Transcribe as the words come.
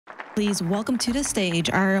please welcome to the stage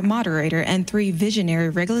our moderator and 3 visionary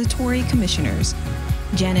regulatory commissioners.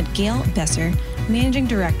 Janet Gail Besser, Managing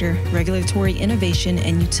Director, Regulatory Innovation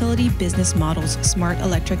and Utility Business Models, Smart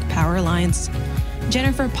Electric Power Alliance.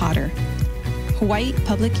 Jennifer Potter, Hawaii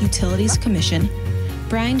Public Utilities Commission.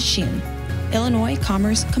 Brian Sheehan, Illinois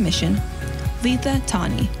Commerce Commission. Letha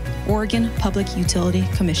Tawney, Oregon Public Utility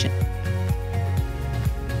Commission.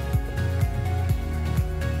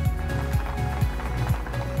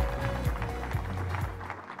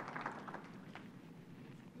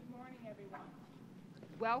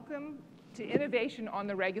 Welcome to Innovation on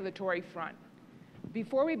the Regulatory Front.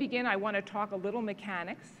 Before we begin, I want to talk a little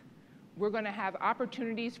mechanics. We're going to have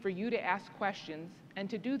opportunities for you to ask questions, and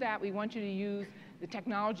to do that, we want you to use the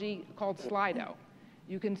technology called Slido.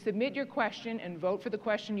 You can submit your question and vote for the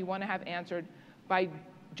question you want to have answered by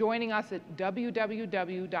joining us at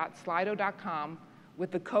www.slido.com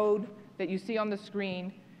with the code that you see on the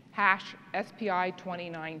screen, #SPI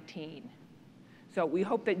 2019. So we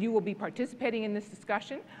hope that you will be participating in this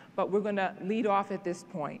discussion, but we're going to lead off at this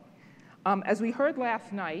point. As we heard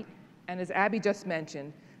last night, and as Abby just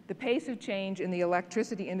mentioned, the pace of change in the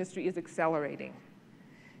electricity industry is accelerating,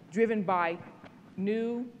 driven by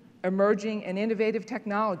new, emerging, and innovative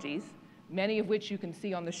technologies, many of which you can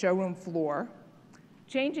see on the showroom floor,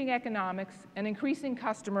 changing economics, and increasing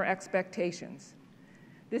customer expectations.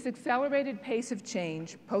 This accelerated pace of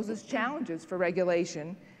change poses challenges for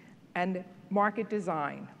regulation and market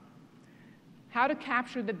design. How to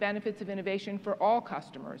capture the benefits of innovation for all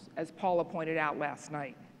customers, as Paula pointed out last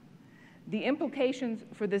night. The implications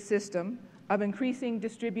for the system of increasing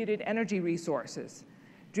distributed energy resources,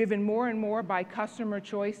 driven more and more by customer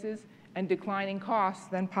choices and declining costs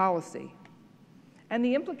than policy. And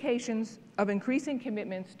the implications of increasing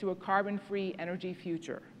commitments to a carbon-free energy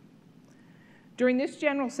future. During this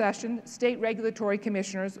general session, state regulatory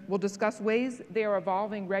commissioners will discuss ways they are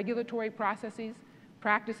evolving regulatory processes,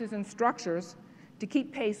 practices, and structures to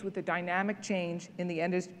keep pace with the dynamic change in the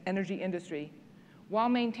energy industry while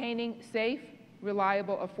maintaining safe,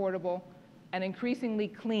 reliable, affordable, and increasingly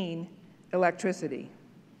clean electricity.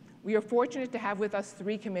 We are fortunate to have with us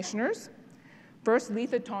 3 commissioners. First,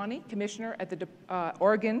 Letha Tawney, Commissioner at the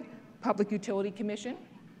Oregon Public Utility Commission.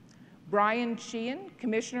 Brian Sheehan,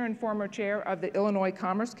 Commissioner and former Chair of the Illinois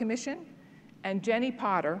Commerce Commission. And Jenny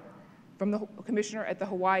Potter, Commissioner at the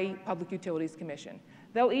Hawaii Public Utilities Commission.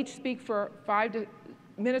 They'll each speak for 5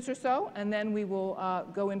 minutes or so, and then we will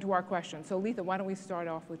go into our questions. So Letha, why don't we start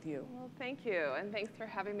off with you? Well, thank you, and thanks for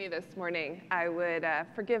having me this morning. I would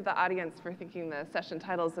forgive the audience for thinking the session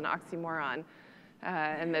title is an oxymoron,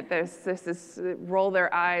 and that this is roll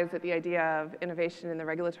their eyes at the idea of innovation in the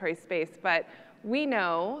regulatory space. But we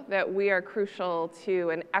know that we are crucial to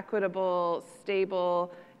an equitable,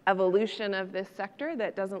 stable evolution of this sector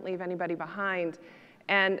that doesn't leave anybody behind.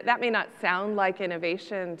 And that may not sound like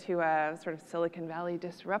innovation to a sort of Silicon Valley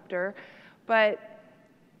disruptor, but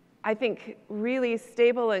I think really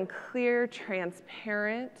stable and clear,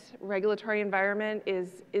 transparent regulatory environment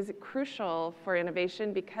is crucial for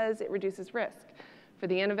innovation because it reduces risk for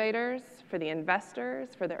the innovators, for the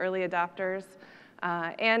investors, for the early adopters,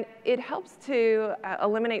 and it helps to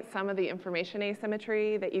eliminate some of the information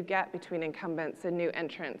asymmetry that you get between incumbents and new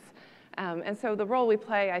entrants. And so the role we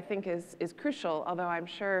play, I think, is crucial, although I'm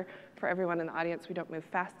sure for everyone in the audience we don't move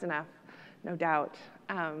fast enough, no doubt.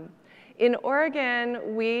 In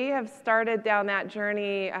Oregon, we have started down that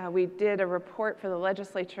journey. We did a report for the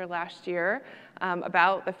legislature last year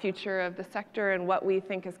about the future of the sector and what we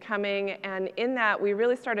think is coming. And in that, we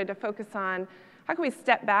really started to focus on how can we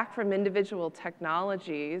step back from individual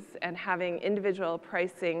technologies and having individual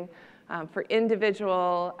pricing for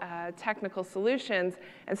individual technical solutions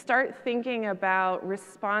and start thinking about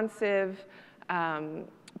responsive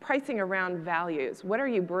pricing around values. What are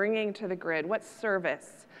you bringing to the grid? What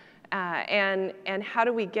service? And how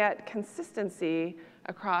do we get consistency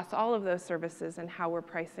across all of those services and how we're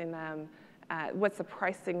pricing them? What's the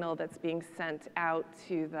price signal that's being sent out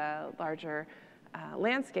to the larger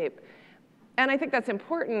landscape? And I think that's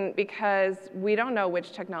important because we don't know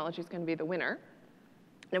which technology is going to be the winner.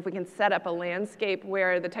 And if we can set up a landscape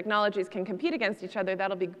where the technologies can compete against each other,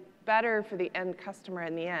 that'll be better for the end customer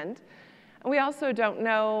in the end. And we also don't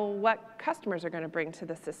know what customers are going to bring to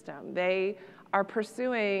the system. They are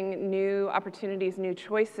pursuing new opportunities, new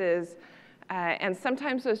choices, and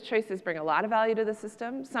sometimes those choices bring a lot of value to the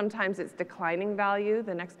system. Sometimes it's declining value.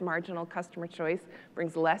 The next marginal customer choice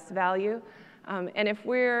brings less value. And if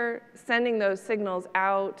we're sending those signals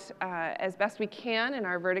out as best we can in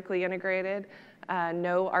our vertically integrated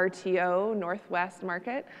no RTO Northwest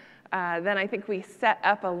market, then I think we set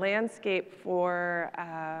up a landscape for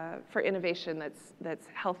innovation that's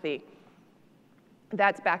healthy.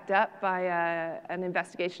 That's backed up by an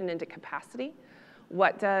investigation into capacity.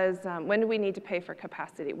 When do we need to pay for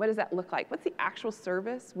capacity? What does that look like? What's the actual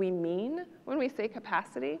service we mean when we say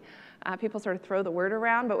capacity? People sort of throw the word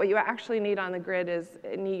around, but what you actually need on the grid is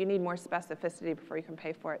you need more specificity before you can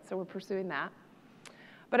pay for it. So we're pursuing that.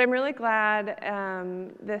 But I'm really glad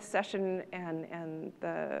this session and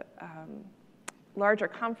the larger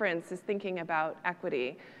conference is thinking about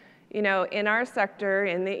equity. You know, in our sector,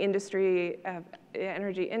 in the industry,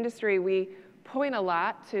 energy industry, we point a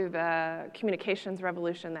lot to the communications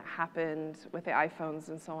revolution that happened with the iPhones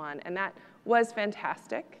and so on, and that was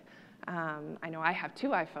fantastic. I know I have 2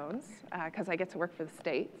 iPhones because I get to work for the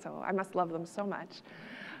state, so I must love them so much.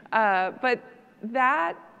 But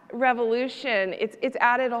that revolution, it's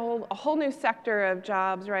added a whole new sector of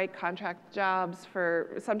jobs, right? Contract jobs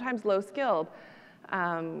for sometimes low-skilled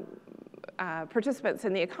participants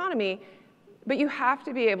in the economy. But you have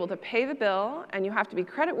to be able to pay the bill, and you have to be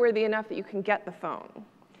creditworthy enough that you can get the phone.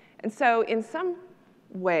 And so in some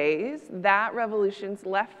ways, that revolution's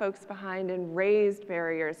left folks behind and raised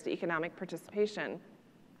barriers to economic participation.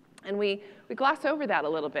 And we gloss over that a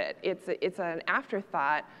little bit. It's an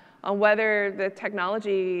afterthought on whether the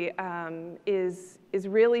technology is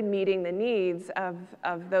really meeting the needs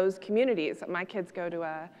of those communities. My kids go to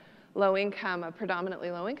a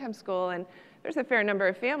predominantly low-income school, and there's a fair number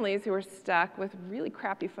of families who are stuck with really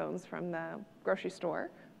crappy phones from the grocery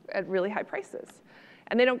store at really high prices.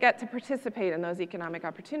 And they don't get to participate in those economic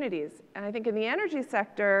opportunities. And I think in the energy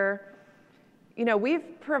sector, you know,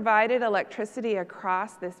 we've provided electricity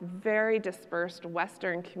across this very dispersed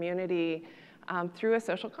Western community through a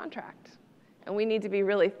social contract. And we need to be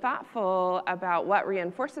really thoughtful about what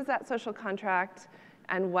reinforces that social contract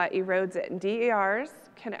and what erodes it. And DERs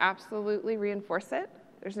can absolutely reinforce it.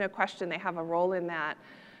 There's no question they have a role in that.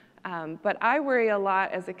 But I worry a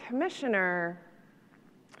lot as a commissioner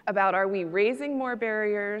about, are we raising more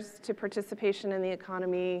barriers to participation in the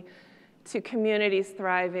economy, to communities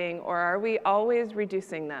thriving, or are we always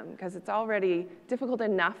reducing them? Because it's already difficult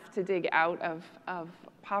enough to dig out of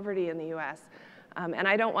poverty in the US. And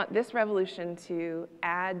I don't want this revolution to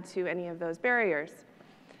add to any of those barriers.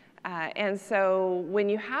 And so when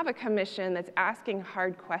you have a commission that's asking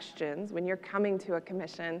hard questions, when you're coming to a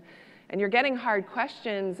commission and you're getting hard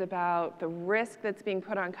questions about the risk that's being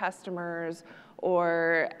put on customers,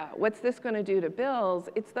 or what's this going to do to bills,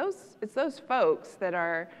 it's those folks that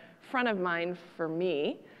are front of mind for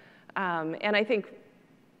me. And I think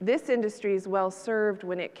this industry is well served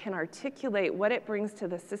when it can articulate what it brings to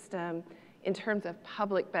the system in terms of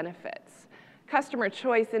public benefits. Customer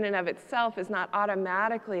choice in and of itself is not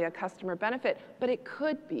automatically a customer benefit, but it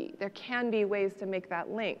could be. There can be ways to make that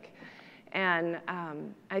link. And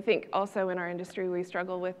I think also in our industry, we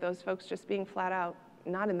struggle with those folks just being flat out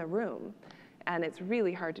not in the room. And it's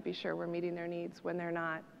really hard to be sure we're meeting their needs when they're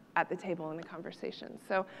not at the table in the conversation.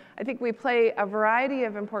 So I think we play a variety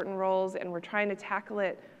of important roles, and we're trying to tackle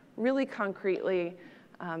it really concretely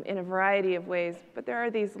in a variety of ways. But there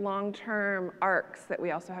are these long-term arcs that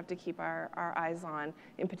we also have to keep our eyes on.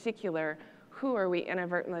 In particular, who are we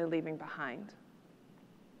inadvertently leaving behind?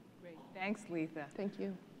 Great. Thanks, Letha. Thank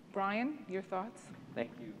you. Brian, your thoughts?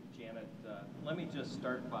 Thank you, Janet. Let me just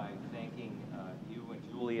start by thanking you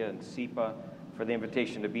and Julia and SPI for the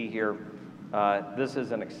invitation to be here. This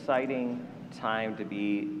is an exciting time to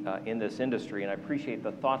be in this industry, and I appreciate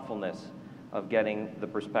the thoughtfulness of getting the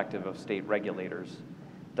perspective of state regulators.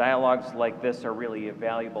 Dialogues like this are really a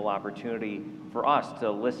valuable opportunity for us to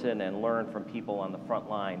listen and learn from people on the front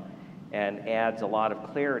line, and adds a lot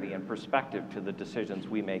of clarity and perspective to the decisions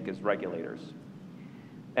we make as regulators.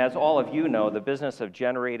 As all of you know, the business of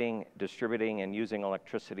generating, distributing, and using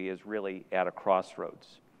electricity is really at a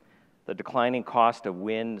crossroads. The declining cost of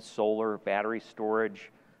wind, solar, battery storage,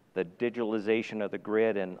 the digitalization of the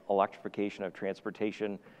grid, and electrification of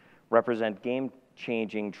transportation represent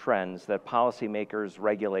game-changing trends that policymakers,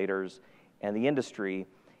 regulators, and the industry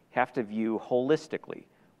have to view holistically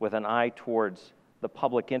with an eye towards the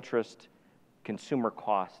public interest, consumer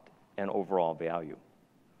cost, and overall value.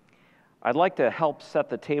 I'd like to help set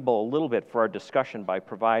the table a little bit for our discussion by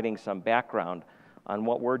providing some background on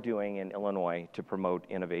what we're doing in Illinois to promote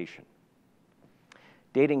innovation.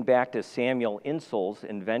 Dating back to Samuel Insull's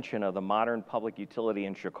invention of the modern public utility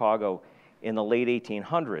in Chicago in the late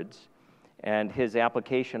 1800s, and his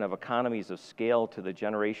application of economies of scale to the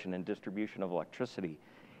generation and distribution of electricity,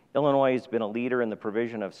 Illinois has been a leader in the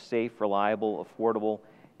provision of safe, reliable, affordable,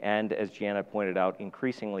 and, as Janet pointed out,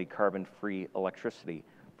 increasingly carbon-free electricity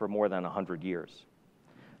for more than 100 years.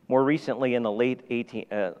 More recently, in the late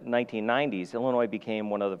 1990s, Illinois became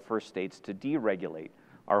one of the first states to deregulate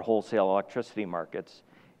our wholesale electricity markets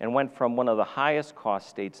and went from one of the highest cost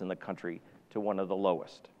states in the country to one of the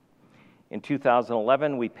lowest. In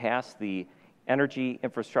 2011, we passed the Energy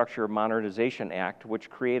Infrastructure Modernization Act, which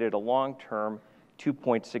created a long-term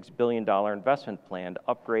 $2.6 billion investment plan to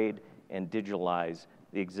upgrade and digitalize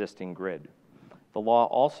the existing grid. The law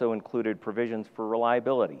also included provisions for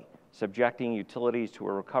reliability, subjecting utilities to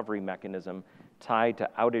a recovery mechanism tied to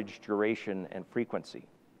outage duration and frequency.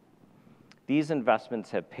 These investments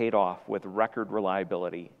have paid off with record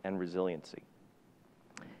reliability and resiliency.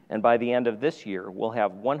 And by the end of this year, we'll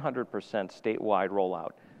have 100% statewide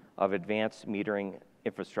rollout of advanced metering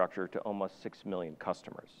infrastructure to almost 6 million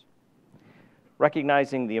customers.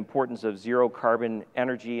 Recognizing the importance of zero carbon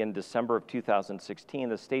energy, in December of 2016,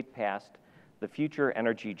 the state passed the Future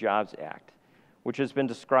Energy Jobs Act, which has been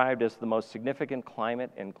described as the most significant climate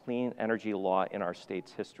and clean energy law in our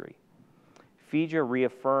state's history. FEJA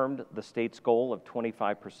reaffirmed the state's goal of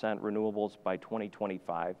 25% renewables by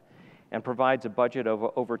 2025 and provides a budget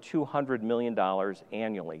of over $200 million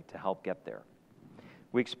annually to help get there.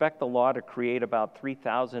 We expect the law to create about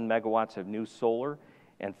 3,000 megawatts of new solar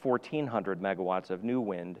and 1,400 megawatts of new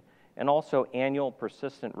wind, and also annual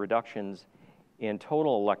persistent reductions in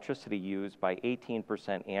total electricity use by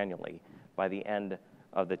 18% annually by the end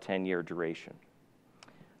of the 10-year duration.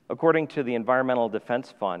 According to the Environmental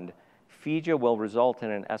Defense Fund, FEJA will result in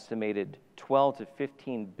an estimated $12 to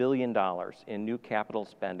 $15 billion in new capital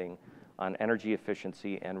spending on energy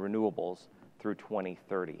efficiency and renewables through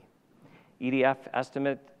 2030. EDF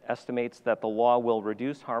estimates that the law will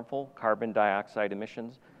reduce harmful carbon dioxide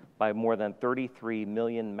emissions by more than 33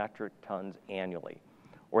 million metric tons annually,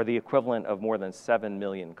 or the equivalent of more than 7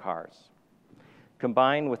 million cars.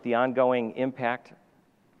 Combined with the ongoing impact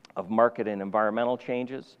of market and environmental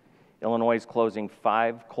changes, Illinois' closing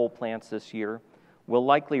 5 coal plants this year will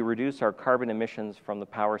likely reduce our carbon emissions from the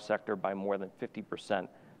power sector by more than 50%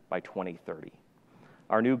 by 2030.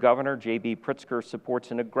 Our new governor, J.B. Pritzker,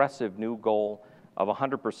 supports an aggressive new goal of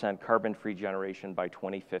 100% carbon-free generation by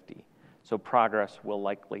 2050, so progress will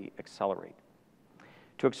likely accelerate.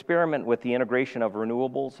 To experiment with the integration of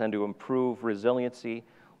renewables and to improve resiliency,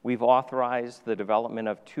 we've authorized the development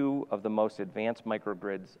of 2 of the most advanced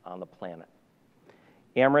microgrids on the planet.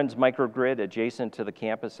 Ameren's microgrid, adjacent to the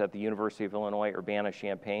campus at the University of Illinois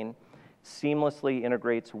Urbana-Champaign, seamlessly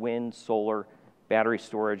integrates wind, solar, battery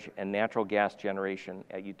storage, and natural gas generation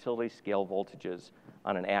at utility-scale voltages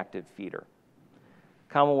on an active feeder.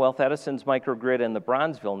 Commonwealth Edison's microgrid in the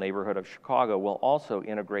Bronzeville neighborhood of Chicago will also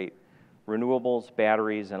integrate renewables,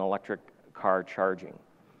 batteries, and electric car charging.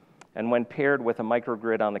 And when paired with a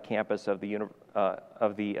microgrid on the campus of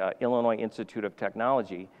the Illinois Institute of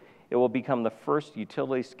Technology, it will become the first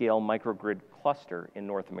utility-scale microgrid cluster in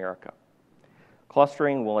North America.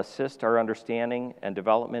 Clustering will assist our understanding and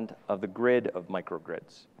development of the grid of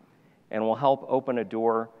microgrids and will help open a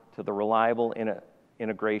door to the reliable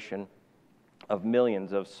integration of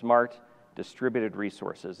millions of smart, distributed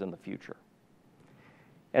resources in the future.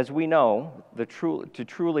 As we know, to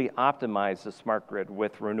truly optimize the smart grid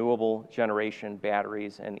with renewable generation,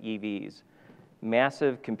 batteries, and EVs,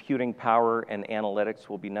 massive computing power and analytics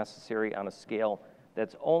will be necessary on a scale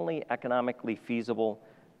that's only economically feasible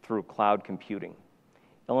through cloud computing.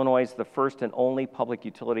 Illinois is the first and only public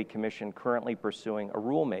utility commission currently pursuing a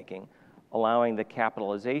rulemaking allowing the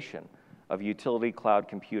capitalization of utility cloud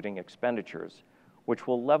computing expenditures, which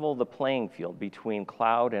will level the playing field between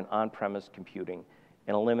cloud and on-premise computing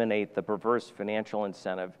and eliminate the perverse financial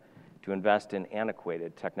incentive to invest in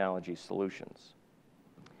antiquated technology solutions.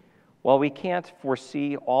 While we can't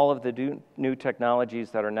foresee all of the new technologies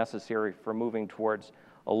that are necessary for moving towards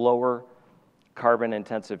a lower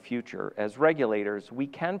carbon-intensive future, as regulators, we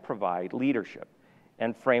can provide leadership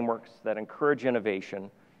and frameworks that encourage innovation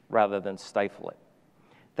rather than stifle it.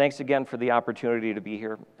 Thanks again for the opportunity to be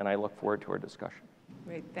here, and I look forward to our discussion.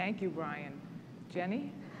 Great, thank you, Brian.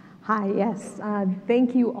 Jenny? Hi, yes.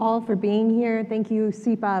 Thank you all for being here. Thank you,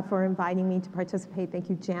 SPI, for inviting me to participate. Thank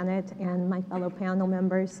you, Janet, and my fellow panel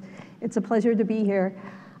members. It's a pleasure to be here.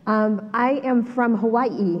 I am from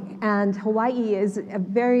Hawaii, and Hawaii is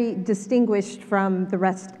very distinguished from the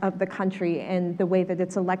rest of the country in the way that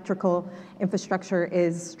its electrical infrastructure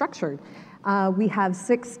is structured. We have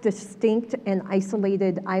 6 distinct and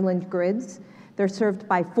isolated island grids. They're served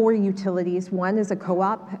by 4 utilities. One is a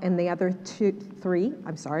co-op, and the other 3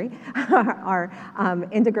 are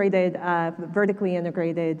integrated, vertically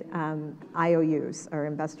integrated IOUs, or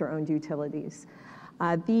investor-owned utilities.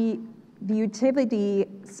 The The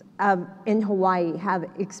utilities in Hawaii have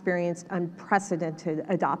experienced unprecedented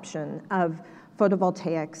adoption of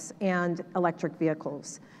photovoltaics and electric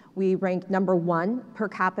vehicles. We rank #1 per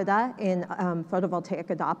capita in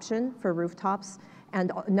photovoltaic adoption for rooftops,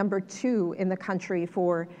 and #2 in the country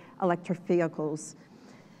for electric vehicles.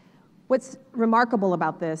 What's remarkable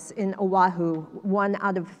about this, in Oahu, 1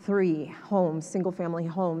 out of 3 homes, single-family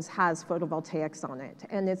homes, has photovoltaics on it.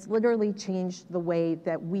 And it's literally changed the way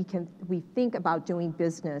that we think about doing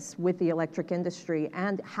business with the electric industry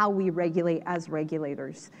and how we regulate as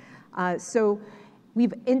regulators. So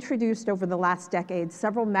we've introduced over the last decade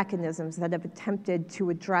several mechanisms that have attempted to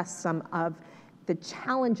address some of the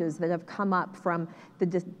challenges that have come up from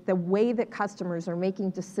the way that customers are making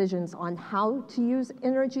decisions on how to use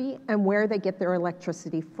energy and where they get their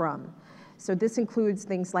electricity from. So this includes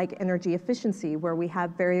things like energy efficiency, where we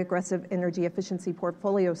have very aggressive energy efficiency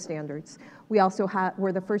portfolio standards. We also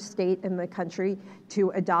we're the first state in the country to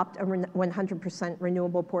adopt a 100%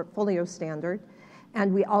 renewable portfolio standard.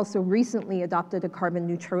 And we also recently adopted a carbon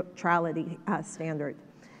neutrality standard.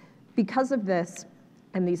 Because of this,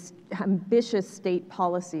 and these ambitious state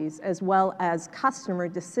policies, as well as customer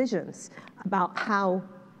decisions about how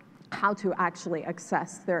to actually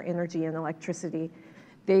access their energy and electricity,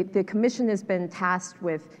 the Commission has been tasked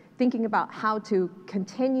with thinking about how to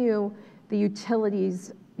continue the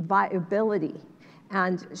utilities' viability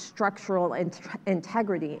and structural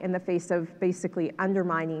integrity in the face of basically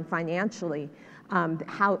undermining financially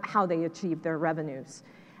how they achieve their revenues.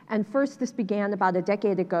 And first, this began about a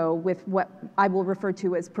decade ago with what I will refer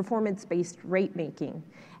to as performance-based rate making.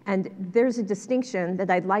 And there's a distinction that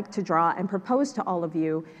I'd like to draw and propose to all of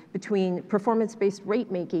you between performance-based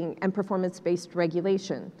rate making and performance-based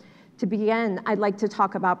regulation. To begin, I'd like to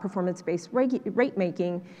talk about performance-based rate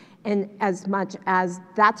making, and as much as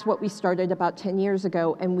that's what we started about 10 years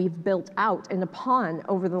ago, and we've built out and upon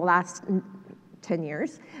over the last 10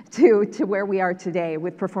 years to where we are today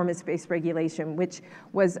with performance-based regulation, which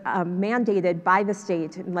was mandated by the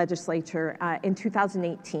state legislature in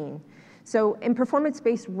 2018. So in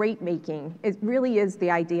performance-based rate making, it really is the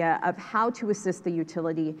idea of how to assist the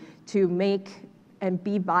utility to make and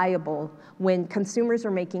be viable when consumers are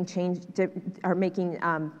making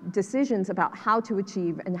decisions about how to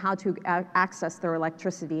achieve and how to access their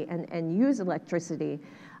electricity and use electricity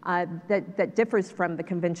that differs from the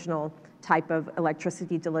conventional type of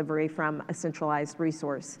electricity delivery from a centralized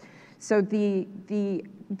resource. So the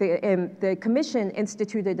Commission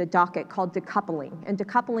instituted a docket called decoupling, and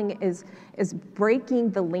decoupling is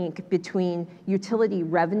breaking the link between utility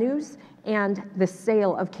revenues and the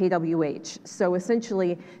sale of KWH. So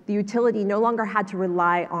essentially, the utility no longer had to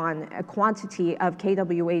rely on a quantity of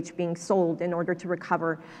KWH being sold in order to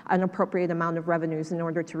recover an appropriate amount of revenues in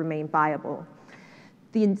order to remain viable.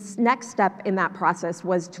 The next step in that process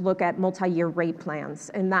was to look at multi-year rate plans,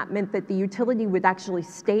 and that meant that the utility would actually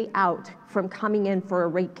stay out from coming in for a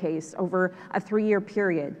rate case over a 3-year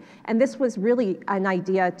period. And this was really an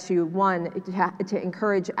idea to, one, to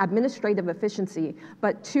encourage administrative efficiency,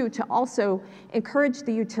 but 2, to also encourage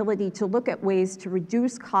the utility to look at ways to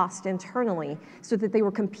reduce cost internally so that they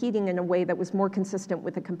were competing in a way that was more consistent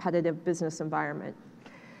with a competitive business environment.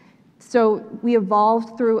 So we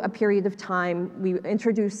evolved through a period of time. We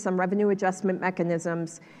introduced some revenue adjustment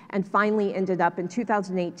mechanisms and finally ended up in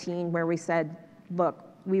 2018 where we said, look,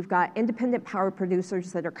 we've got independent power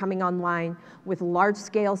producers that are coming online with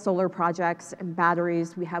large-scale solar projects and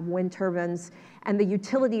batteries. We have wind turbines, and the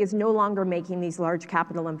utility is no longer making these large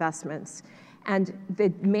capital investments. And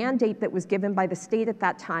the mandate that was given by the state at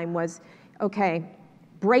that time was, okay,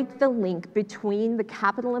 break the link between the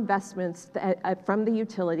capital investments from the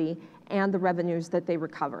utility and the revenues that they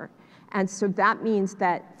recover. And so that means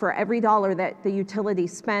that for every dollar that the utility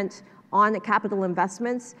spent on the capital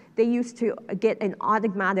investments, they used to get an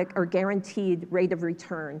automatic or guaranteed rate of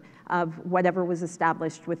return of whatever was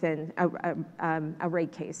established within a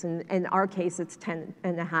rate case. And in our case, it's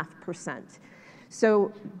 10.5%.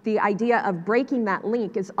 So the idea of breaking that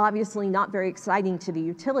link is obviously not very exciting to the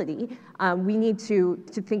utility. We need to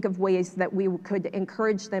think of ways that we could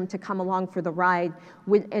encourage them to come along for the ride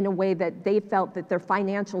in a way that they felt that their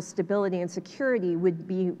financial stability and security would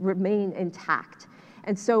remain intact.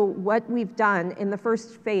 And so what we've done in the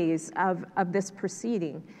first phase of this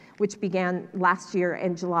proceeding, which began last year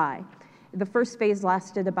in July, The first phase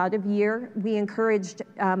lasted about a year. We encouraged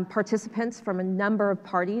participants from a number of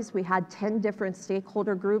parties. We had 10 different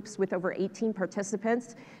stakeholder groups with over 18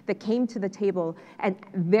 participants that came to the table and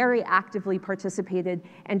very actively participated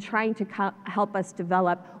in trying to help us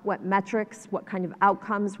develop what metrics, what kind of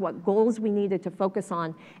outcomes, what goals we needed to focus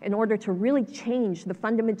on in order to really change the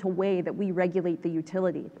fundamental way that we regulate the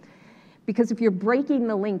utility. Because if you're breaking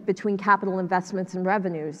the link between capital investments and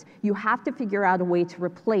revenues, you have to figure out a way to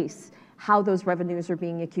replace how those revenues are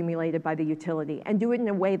being accumulated by the utility, and do it in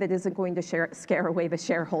a way that isn't going to scare away the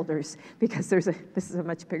shareholders, because this is a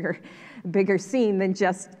much bigger scene than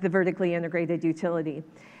just the vertically integrated utility.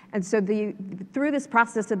 And so through this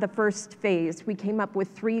process of the first phase, we came up with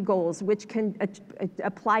 3 goals which can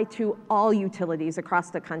apply to all utilities across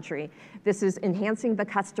the country. This is enhancing the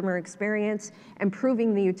customer experience,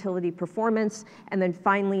 improving the utility performance, and then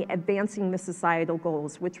finally advancing the societal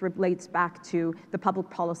goals, which relates back to the public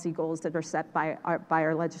policy goals that are set by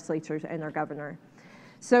our legislatures and our governor.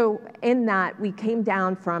 So in that, we came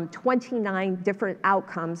down from 29 different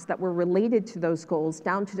outcomes that were related to those goals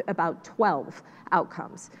down to about 12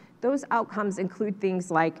 outcomes. Those outcomes include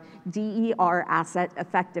things like DER asset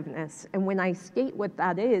effectiveness. And when I state what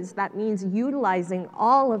that is, that means utilizing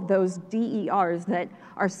all of those DERs that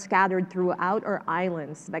are scattered throughout our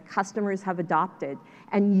islands that customers have adopted,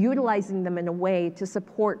 and utilizing them in a way to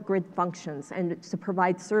support grid functions and to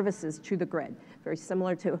provide services to the grid, very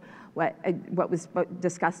similar to what was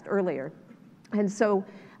discussed earlier. And so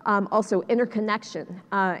also interconnection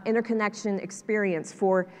experience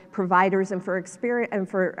for providers and for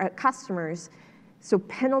customers. So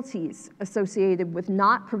penalties associated with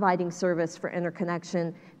not providing service for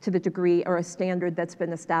interconnection to the degree or a standard that's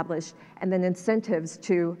been established, and then incentives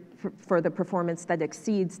for the performance that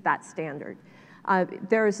exceeds that standard.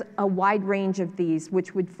 There's a wide range of these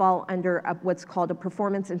which would fall under what's called a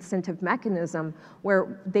performance incentive mechanism,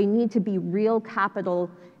 where they need to be real capital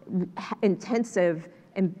intensive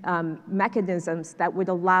mechanisms that would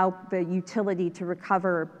allow the utility to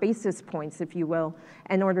recover basis points, if you will,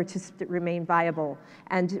 in order to remain viable.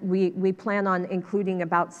 And we plan on including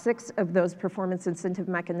about 6 of those performance incentive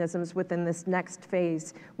mechanisms within this next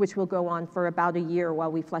phase, which will go on for about a year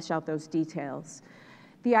while we flesh out those details.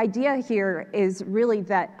 The idea here is really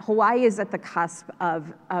that Hawaii is at the cusp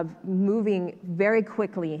of moving very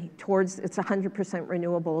quickly towards its 100%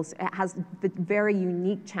 renewables. It has the very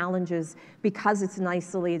unique challenges because it's an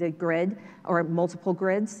isolated grid or multiple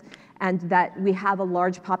grids, and that we have a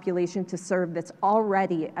large population to serve that's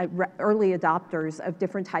already early adopters of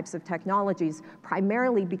different types of technologies,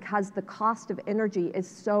 primarily because the cost of energy is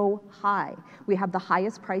so high. We have the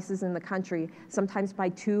highest prices in the country, sometimes by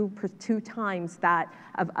two times that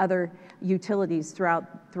of other utilities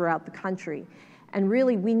throughout the country. And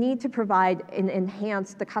really, we need to provide and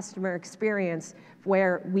enhance the customer experience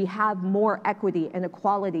where we have more equity and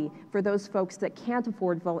equality for those folks that can't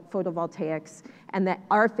afford photovoltaics and that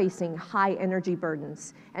are facing high energy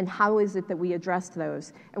burdens. And how is it that we address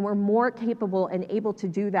those? And we're more capable and able to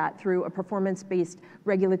do that through a performance-based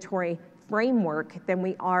regulatory framework than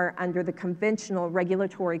we are under the conventional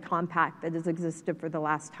regulatory compact that has existed for the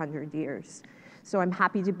last 100 years. So I'm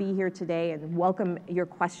happy to be here today and welcome your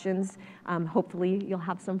questions. Hopefully you'll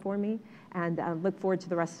have some for me, and look forward to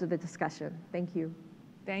the rest of the discussion. Thank you.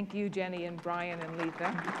 Thank you, Jenny and Brian and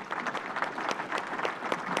Letha.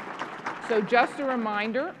 So just a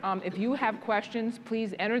reminder, if you have questions,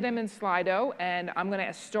 please enter them in Slido, and I'm going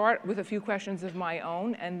to start with a few questions of my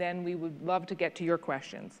own, and then we would love to get to your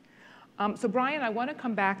questions. So Brian, I want to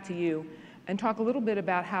come back to you and talk a little bit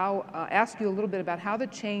about ask you a little bit about how the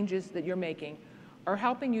changes that you're making are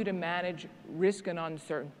helping you to manage risk and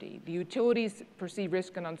uncertainty. The utilities perceive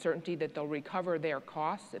risk and uncertainty that they'll recover their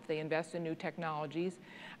costs if they invest in new technologies.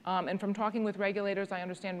 And from talking with regulators, I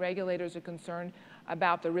understand regulators are concerned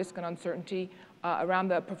about the risk and uncertainty around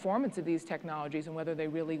the performance of these technologies and whether they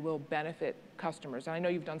really will benefit customers. And I know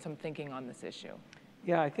you've done some thinking on this issue.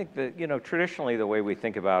 Yeah, I think that, traditionally the way we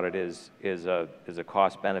think about it is a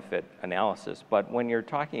cost-benefit analysis. But when you're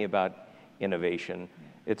talking about innovation,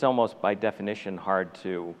 it's almost by definition hard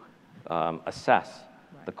to assess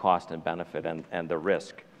the cost and benefit and the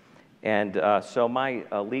risk. And so my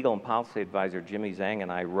legal and policy advisor, Jimmy Zhang,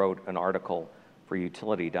 and I wrote an article for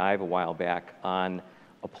Utility Dive a while back on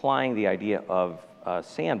applying the idea of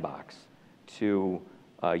sandbox to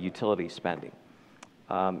utility spending.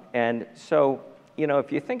 And so,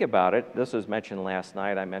 if you think about it, this was mentioned last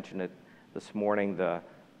night, I mentioned it this morning, the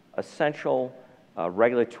essential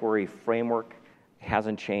regulatory framework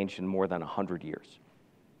hasn't changed in more than 100 years.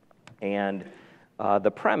 And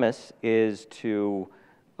the premise is to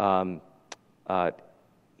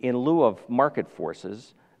in lieu of market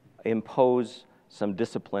forces, impose some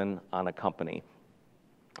discipline on a company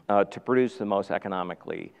to produce the most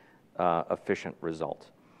economically efficient result.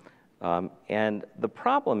 And the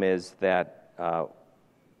problem is that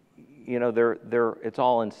it's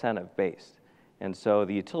all incentive-based. And so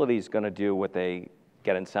the utility is going to do what they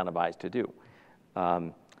get incentivized to do.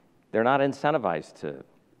 They're not incentivized to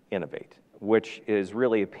innovate, which is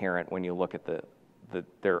really apparent when you look at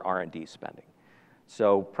their R&D spending.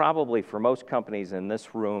 So probably for most companies in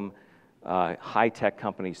this room, high-tech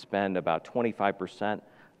companies spend about 25%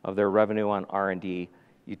 of their revenue on R&D.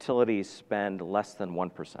 Utilities spend less than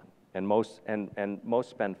 1%, and most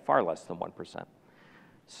spend far less than 1%.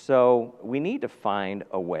 So we need to find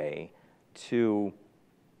a way to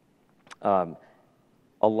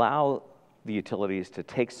allow the utilities to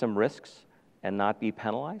take some risks and not be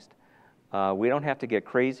penalized. We don't have to get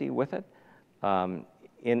crazy with it.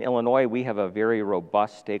 In Illinois, we have a very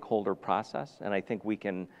robust stakeholder process, and I think we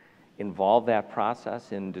can involve that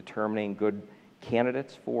process in determining good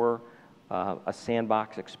candidates for a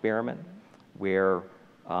sandbox experiment where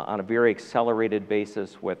on a very accelerated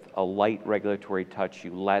basis with a light regulatory touch,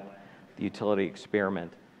 you let the utility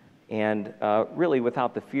experiment, and really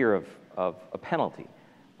without the fear of a penalty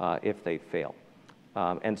if they fail.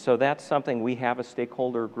 And so that's something we have a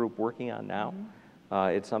stakeholder group working on now.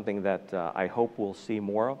 It's something that I hope we'll see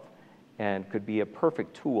more of and could be a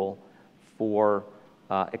perfect tool for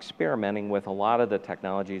experimenting with a lot of the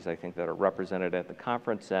technologies I think that are represented at the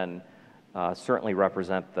conference and certainly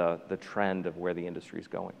represent the trend of where the industry is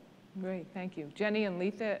going. Great, thank you. Jenny and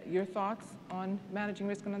Letha, your thoughts on managing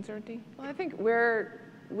risk and uncertainty? Well, I think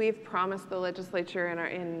we've promised the legislature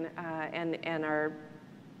and are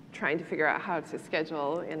trying to figure out how to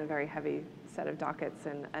schedule in a very heavy set of dockets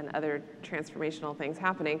and other transformational things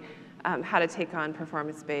happening, how to take on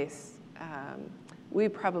performance-based. We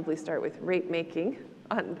probably start with rate making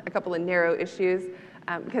on a couple of narrow issues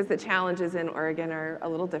because the challenges in Oregon are a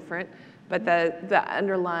little different. But the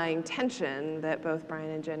underlying tension that both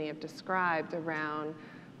Brian and Jenny have described around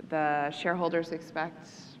the shareholders expect,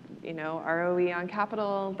 ROE on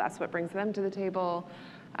capital, that's what brings them to the table,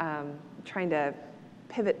 trying to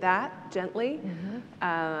pivot that gently.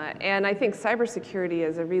 And I think cybersecurity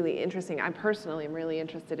is a really interesting, I personally am really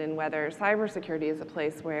interested in whether cybersecurity is a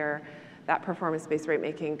place where that performance-based rate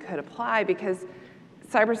making could apply, because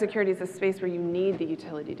cybersecurity is a space where you need the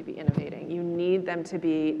utility to be innovating. You need them to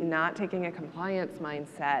be not taking a compliance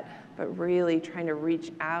mindset, but really trying to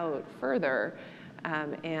reach out further.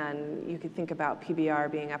 And you could think about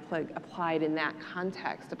PBR being applied in that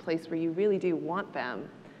context, a place where you really do want them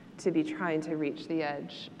to be trying to reach the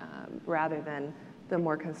edge rather than the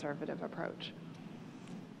more conservative approach.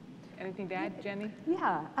 Anything to add, Jenny?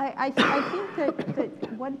 Yeah, I think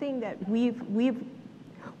that one thing that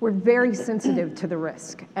we're very sensitive to the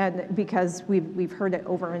risk, and because we've heard it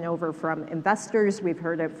over and over from investors, we've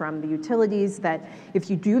heard it from the utilities that if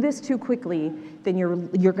you do this too quickly, then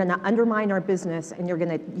you're going to undermine our business, and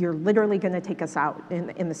you're literally going to take us out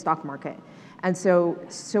in the stock market. And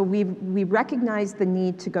so we recognize the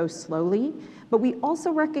need to go slowly, but we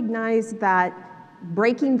also recognize that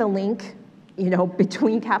breaking the link,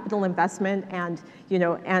 between capital investment and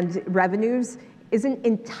revenues isn't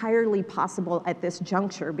entirely possible at this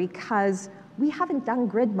juncture because we haven't done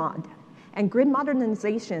grid mod. And grid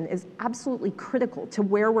modernization is absolutely critical to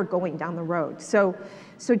where we're going down the road. So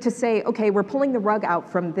to say, okay, we're pulling the rug out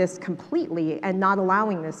from this completely and not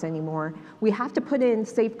allowing this anymore, we have to put in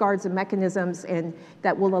safeguards and mechanisms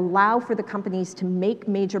that will allow for the companies to make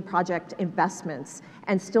major project investments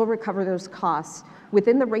and still recover those costs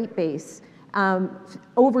within the rate base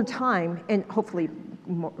over time, and hopefully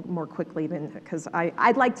more quickly than, because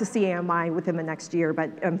I'd like to see AMI within the next year, but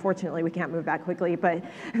unfortunately we can't move that quickly. But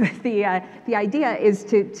the idea is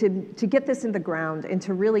to get this in the ground and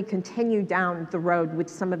to really continue down the road with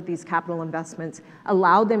some of these capital investments,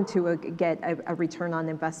 allow them to get a return on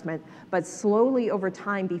investment, but slowly over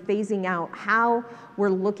time be phasing out how we're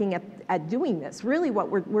looking at doing this. Really what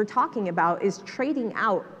we're talking about is trading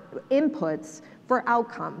out inputs for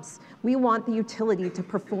outcomes. We want the utility to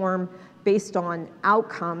perform based on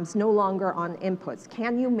outcomes, no longer on inputs.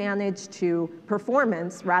 Can you manage to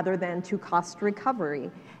performance rather than to cost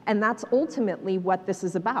recovery? And that's ultimately what this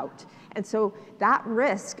is about. And so that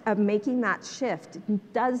risk of making that shift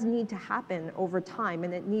does need to happen over time,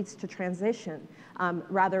 and it needs to transition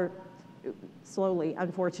rather slowly,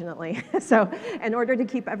 unfortunately. So in order to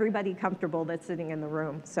keep everybody comfortable that's sitting in the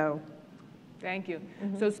room. So. Thank you.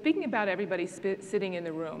 So speaking about everybody sitting in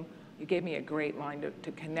the room, You gave me a great line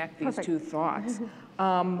to connect these Perfect. two thoughts.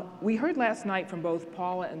 We heard last night from both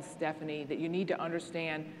Paula and Stephanie that you need to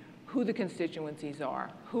understand who the constituencies are.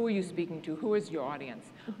 Who are you speaking to? Who is your audience?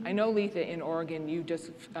 I know, Letha, in Oregon, you just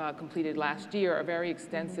completed last year a very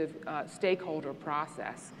extensive stakeholder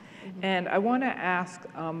process. And I want to ask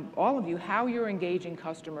all of you how you're engaging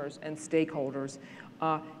customers and stakeholders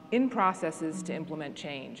in processes to implement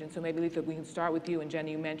change. And so maybe, Letha, we can start with you. And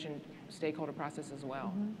Jenny, you mentioned stakeholder process as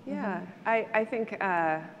well. Yeah, I think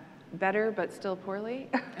better, but still poorly.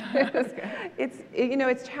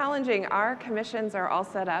 It's challenging. Our commissions are all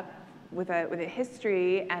set up with a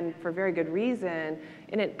history, and for very good reason,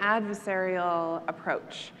 in an adversarial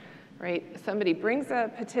approach, right? Somebody brings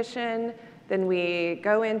a petition, then we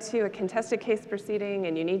go into a contested case proceeding,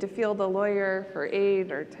 and you need to field a lawyer for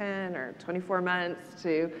 8 or 10 or 24 months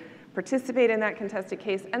to participate in that contested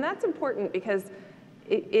case. And that's important because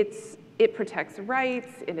it protects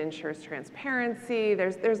rights, it ensures transparency.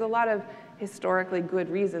 There's a lot of historically good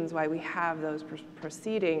reasons why we have those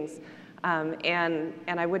proceedings, and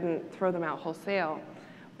I wouldn't throw them out wholesale.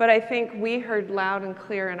 But I think we heard loud and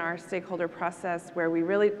clear in our stakeholder process where we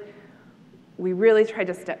really tried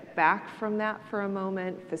to step back from that for a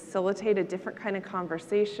moment, facilitate a different kind of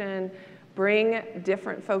conversation, bring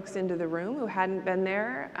different folks into the room who hadn't been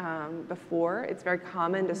there before. It's very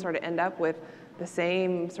common to sort of end up with the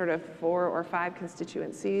same sort of 4 or 5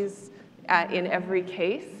 constituencies in every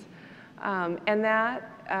case. And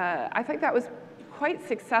that, I think that was quite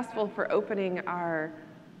successful for opening our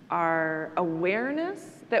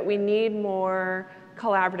awareness that we need more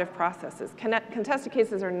collaborative processes. Contested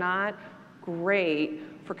cases are not great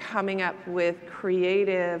for coming up with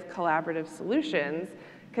creative collaborative solutions,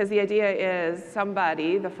 because the idea is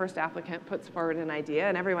somebody, the first applicant, puts forward an idea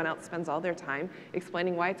and everyone else spends all their time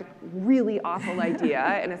explaining why it's a really awful idea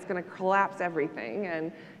and it's going to collapse everything,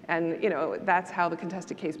 and that's how the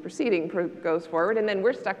contested case proceeding goes forward, and then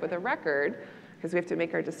we're stuck with a record, because we have to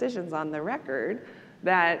make our decisions on the record,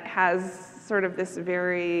 that has sort of this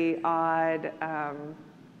very odd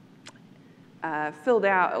filled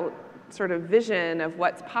out sort of vision of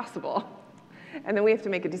what's possible. And then we have to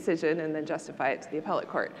make a decision and then justify it to the appellate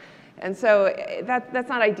court. And so that's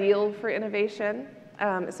not ideal for innovation.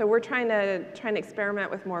 So we're trying to experiment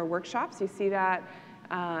with more workshops. You see that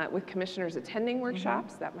with commissioners attending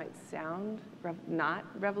workshops. That might sound not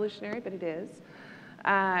revolutionary, but it is.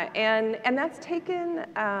 And that's taken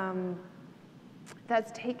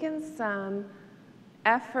some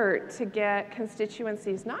effort to get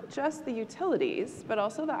constituencies, not just the utilities, but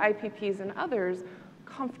also the IPPs and others,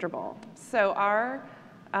 comfortable. So our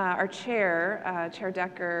chair, Chair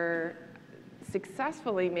Decker,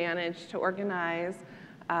 successfully managed to organize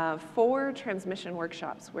 4 transmission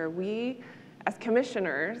workshops where we, as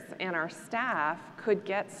commissioners and our staff, could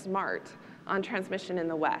get smart on transmission in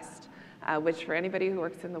the West, which for anybody who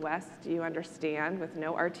works in the West, you understand, with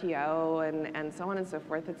no RTO and so on and so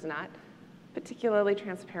forth, it's not particularly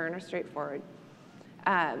transparent or straightforward.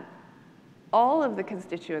 All of the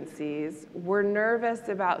constituencies were nervous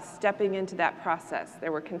about stepping into that process.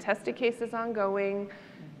 There were contested cases ongoing.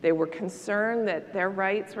 They were concerned that their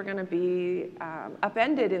rights were going to be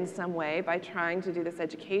upended in some way by trying to do this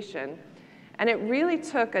education. And it really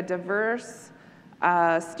took a diverse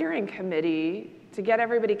steering committee to get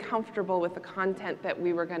everybody comfortable with the content that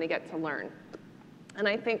we were going to get to learn. And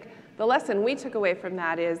I think the lesson we took away from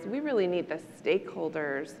that is we really need the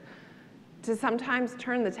stakeholders to sometimes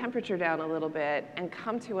turn the temperature down a little bit and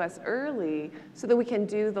come to us early so that we can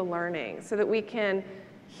do the learning, so that we can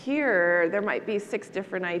hear there might be 6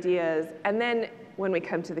 different ideas, and then when we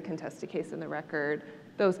come to the contested case in the record,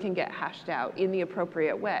 those can get hashed out in the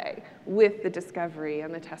appropriate way with the discovery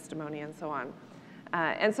and the testimony and so on.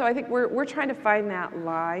 And so I think we're trying to find that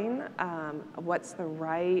line of what's the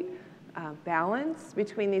right balance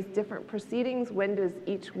between these different proceedings. When does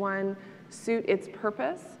each one suit its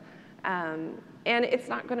purpose? And it's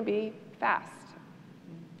not going to be fast.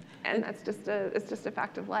 And that's it's just a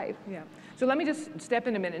fact of life. Yeah. So let me just step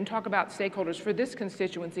in a minute and talk about stakeholders for this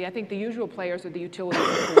constituency. I think the usual players are the utilities,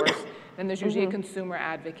 of course. Then there's usually a consumer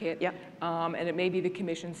advocate. Yep. And it may be the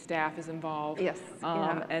commission staff is involved. Yes.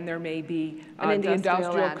 And there may be the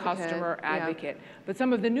industrial advocate. customer advocate. But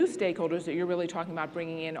some of the new stakeholders that you're really talking about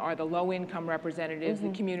bringing in are the low-income representatives,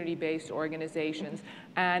 the community-based organizations,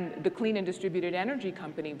 and the clean and distributed energy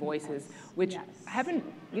company voices, which haven't,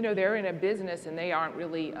 they're in a business and they aren't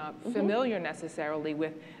really familiar necessarily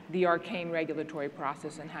with the arcane regulatory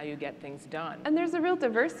process and how you get things done. And there's a real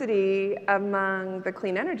diversity among the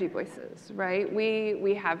clean energy voices, right?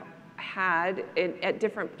 We have had, at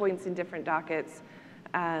different points in different dockets,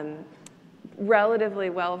 relatively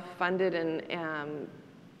well-funded in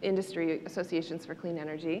industry associations for clean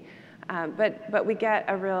energy. But we get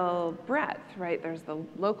a real breadth, right? There's the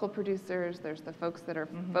local producers, there's the folks that are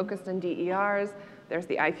focused on DERs, there's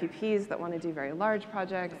the IPPs that want to do very large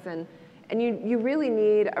projects, and you really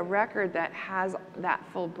need a record that has that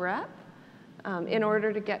full breadth in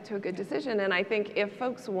order to get to a good decision. And I think if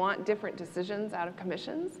folks want different decisions out of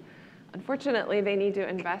commissions, unfortunately, they need to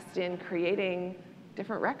invest in creating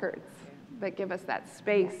different records that give us that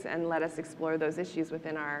space and let us explore those issues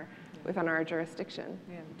within our jurisdiction.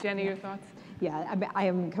 Yeah. Jenny, your thoughts? Yeah, I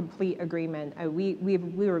am in complete agreement. We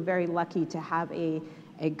were very lucky to have a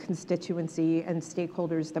constituency and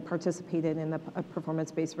stakeholders that participated in the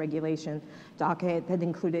performance-based regulation docket that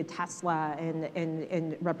included Tesla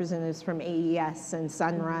and representatives from AES and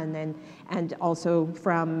Sunrun and also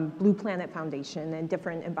from Blue Planet Foundation and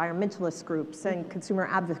different environmentalist groups and consumer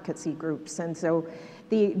advocacy groups. And so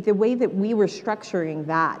the way that we were structuring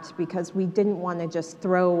that, because we didn't want to just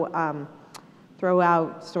throw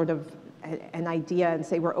out sort of an idea and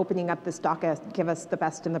say, we're opening up this docket, give us the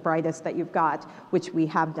best and the brightest that you've got, which we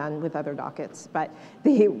have done with other dockets. But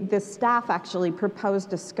the staff actually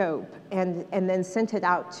proposed a scope and then sent it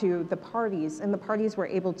out to the parties, and the parties were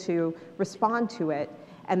able to respond to it.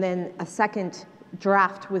 And then a second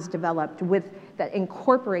draft was developed that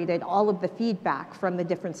incorporated all of the feedback from the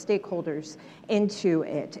different stakeholders into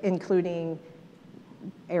it, including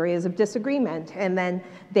areas of disagreement, and then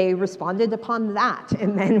they responded upon that,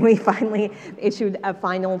 and then we finally issued a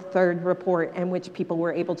final third report in which people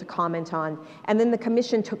were able to comment on, and then the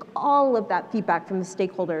commission took all of that feedback from the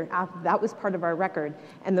stakeholder. That was part of our record,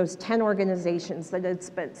 and those 10 organizations that had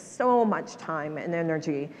spent so much time and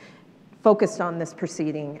energy focused on this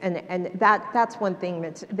proceeding, and that's one thing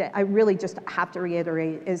that I really just have to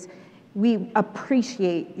reiterate is we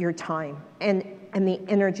appreciate your time and the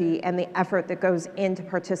energy and the effort that goes into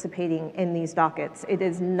participating in these dockets. It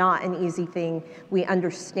is not an easy thing. We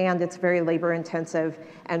understand it's very labor intensive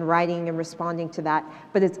and writing and responding to that,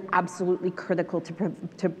 but it's absolutely critical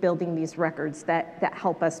to building these records that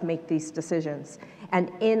help us make these decisions.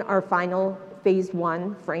 And in our final phase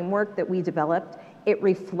 1 framework that we developed, it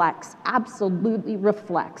absolutely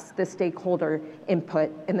reflects the stakeholder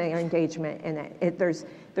input and their engagement in it.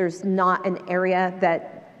 There's not an area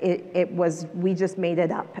that we just made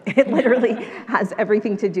it up. It literally has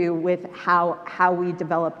everything to do with how we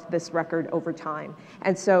developed this record over time.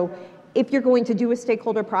 And so if you're going to do a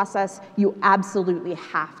stakeholder process, you absolutely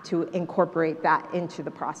have to incorporate that into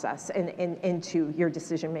the process and into your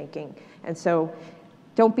decision making. And so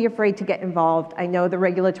don't be afraid to get involved. I know the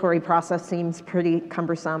regulatory process seems pretty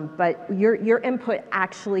cumbersome, but your input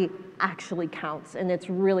actually counts, and it's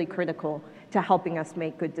really critical to helping us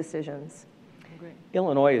make good decisions.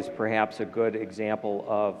 Illinois is perhaps a good example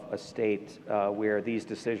of a state where these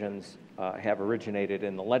decisions have originated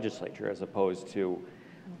in the legislature as opposed to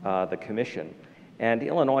the commission. And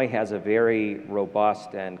Illinois has a very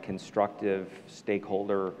robust and constructive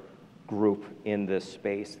stakeholder group in this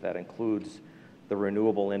space that includes the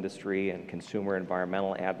renewable industry and consumer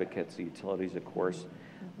environmental advocates, the utilities, of course,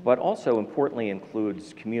 but also importantly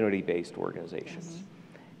includes community-based organizations.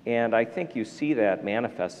 And I think you see that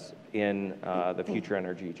manifests in the Future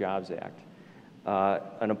Energy Jobs Act,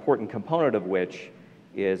 an important component of which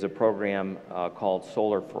is a program called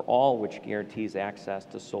Solar for All, which guarantees access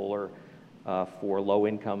to solar for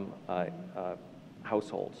low-income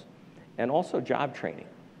households, and also job training.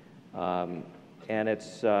 And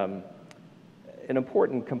it's an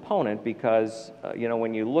important component because,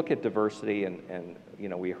 when you look at diversity, and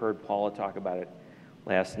we heard Paula talk about it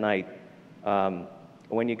last night,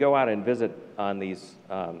 when you go out and visit on these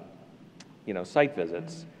site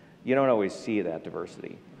visits, you don't always see that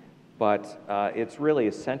diversity. But it's really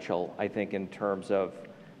essential, I think, in terms of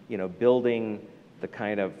building the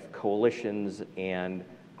kind of coalitions and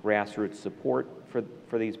grassroots support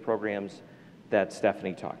for these programs that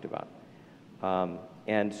Stephanie talked about.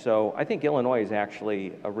 And so I think Illinois is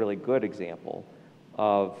actually a really good example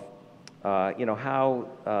of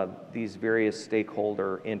how these various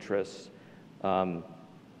stakeholder interests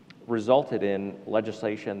resulted in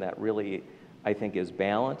legislation that really, I think, is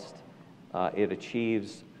balanced. It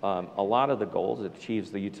achieves a lot of the goals. It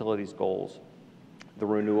achieves the utilities goals, the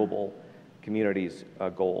renewable communities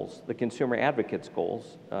goals, the consumer advocates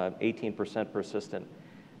goals, 18% persistent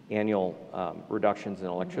annual reductions in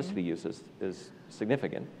electricity use is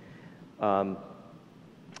significant,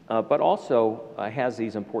 but also has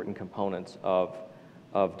these important components of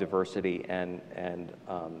diversity and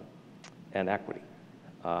equity.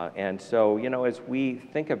 And so, as we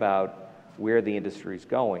think about where the industry is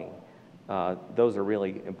going, those are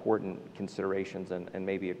really important considerations and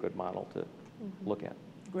maybe a good model to look at.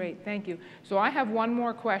 Great, thank you. So I have one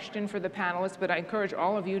more question for the panelists, but I encourage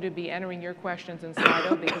all of you to be entering your questions in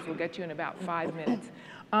Slido because we'll get you in about 5 minutes.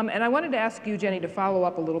 And I wanted to ask you, Jenny, to follow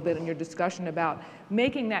up a little bit in your discussion about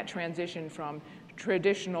making that transition from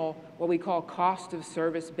traditional, what we call cost of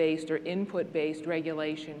service-based or input-based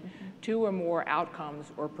regulation to a more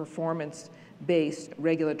outcomes or performance-based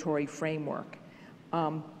regulatory framework.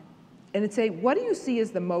 And say, what do you see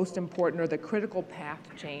as the most important or the critical path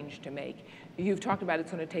change to make? You've talked about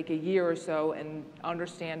it's going to take a year or so, and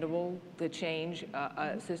understandable to change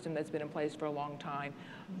a system that's been in place for a long time.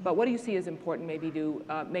 But what do you see as important maybe to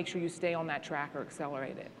make sure you stay on that track or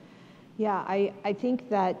accelerate it? Yeah, I think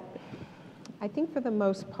for the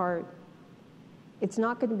most part, it's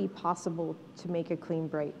not going to be possible to make a clean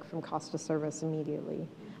break from cost of service immediately,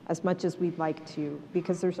 as much as we'd like to,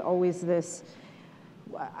 because there's always this.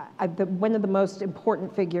 One of the most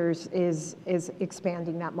important figures is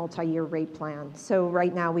expanding that multi-year rate plan. So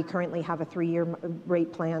right now we currently have a 3-year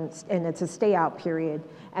rate plan, and it's a stay-out period,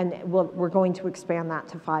 and we're going to expand that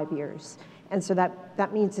to 5 years. And so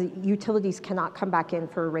that means that utilities cannot come back in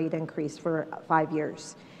for a rate increase for 5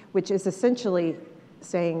 years, which is essentially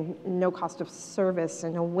saying no cost of service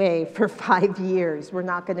in a way for 5 years. We're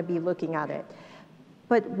not going to be looking at it.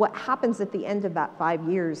 But what happens at the end of that 5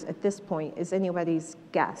 years at this point is anybody's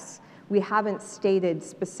guess. We haven't stated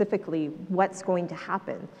specifically what's going to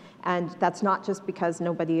happen. And that's not just because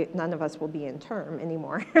none of us will be in term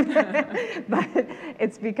anymore, but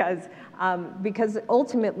it's because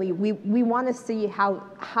ultimately we want to see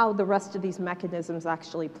how the rest of these mechanisms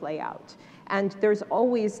actually play out. And there's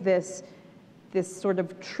always this sort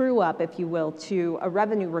of true up, if you will, to a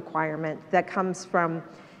revenue requirement that comes from.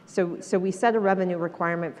 So we set a revenue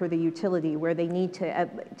requirement for the utility where they need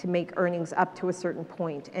to make earnings up to a certain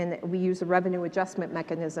point, and we use a revenue adjustment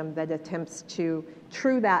mechanism that attempts to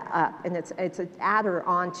true that up, and it's an adder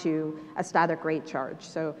onto a static rate charge.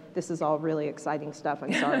 So this is all really exciting stuff.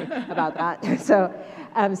 I'm sorry about that.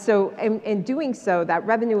 So in doing so, that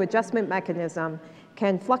revenue adjustment mechanism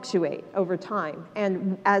can fluctuate over time.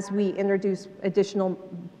 And as we introduce additional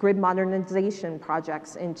grid modernization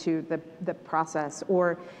projects into the process,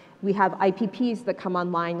 or we have IPPs that come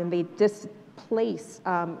online and they displace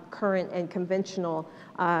current and conventional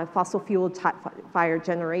fossil fuel fired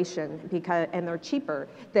generation and they're cheaper,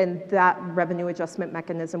 then that revenue adjustment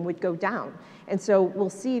mechanism would go down. And so we'll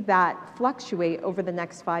see that fluctuate over the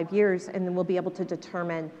next 5 years, and then we'll be able to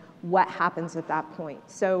determine what happens at that point.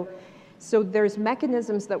 So there's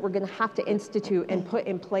mechanisms that we're going to have to institute and put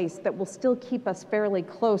in place that will still keep us fairly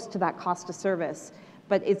close to that cost of service,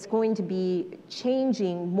 but it's going to be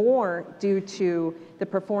changing more due to the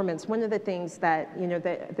performance. One of the things that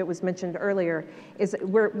that was mentioned earlier is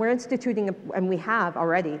we're instituting, and we have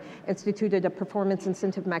already instituted, a performance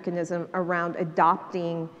incentive mechanism around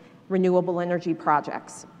adopting renewable energy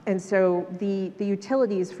projects. And so the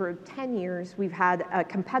utilities, for 10 years, we've had a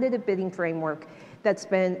competitive bidding framework that's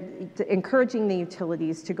been encouraging the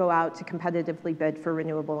utilities to go out to competitively bid for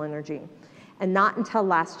renewable energy. And not until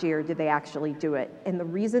last year did they actually do it. And the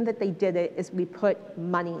reason that they did it is we put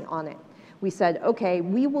money on it. We said, okay,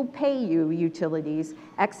 we will pay you, utilities,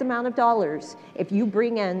 X amount of dollars if you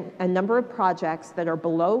bring in a number of projects that are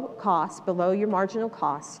below cost, below your marginal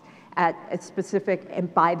cost, at a specific,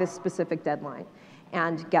 and by this specific deadline.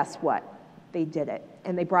 And guess what? They did it.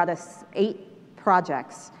 And they brought us 8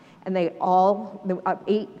 projects, and they all,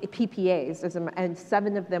 8 PPAs, and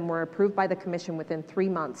 7 of them were approved by the commission within 3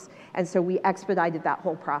 months. And so we expedited that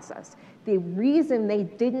whole process. The reason they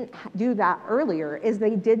didn't do that earlier is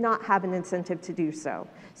they did not have an incentive to do so.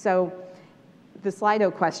 So the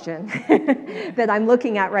Slido question that I'm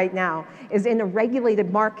looking at right now is, in a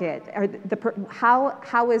regulated market,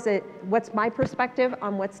 how is it, what's my perspective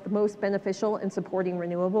on what's the most beneficial in supporting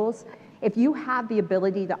renewables? If you have the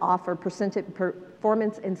ability to offer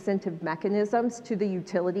performance incentive mechanisms to the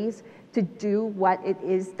utilities to do what it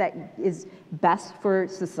is that is best for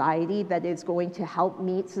society, that is going to help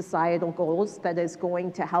meet societal goals, that is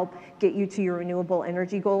going to help get you to your renewable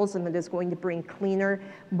energy goals, and that is going to bring cleaner,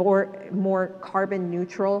 more carbon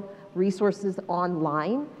neutral resources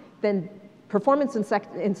online, then performance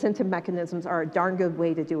incentive mechanisms are a darn good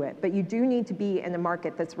way to do it. But you do need to be in a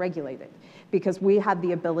market that's regulated, because we have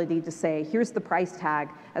the ability to say, here's the price tag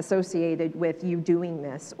associated with you doing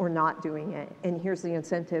this or not doing it, and here's the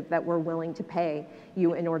incentive that we're willing to pay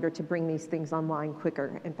you in order to bring these things online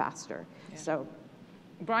quicker and faster. Yeah. So,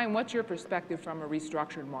 Brian, what's your perspective from a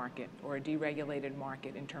restructured market or a deregulated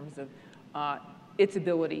market in terms of its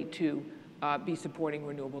ability to be supporting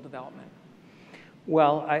renewable development?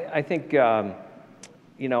 Well, I think,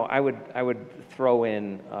 you know, I would throw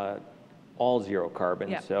in all zero carbon.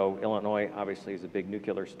 Yep. So Illinois obviously is a big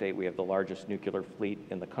nuclear state. We have the largest nuclear fleet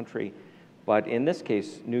in the country. But in this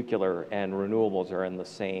case, nuclear and renewables are in the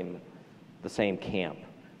same camp,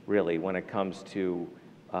 really, when it comes to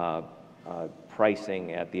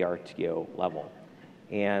pricing at the RTO level.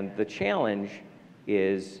 And the challenge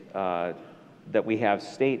is that we have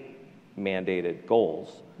state-mandated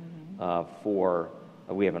goals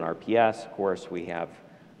we have an RPS, of course, we have,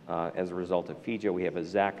 as a result of FEJA, we have a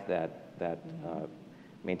ZEC that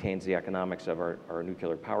maintains the economics of our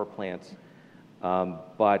nuclear power plants.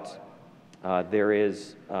 But there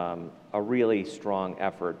is a really strong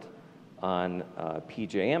effort on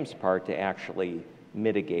PJM's part to actually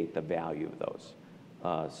mitigate the value of those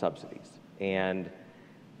subsidies. And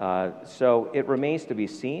so it remains to be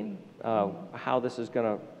seen how this is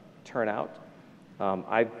going to turn out.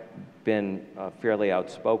 I've been fairly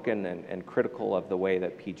outspoken and critical of the way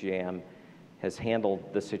that PJM has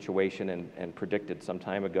handled the situation and predicted some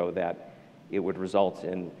time ago that it would result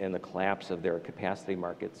in the collapse of their capacity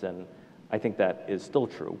markets, and I think that is still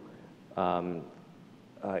true.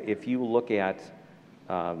 If you look at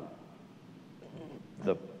the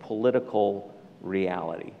political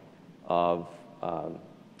reality of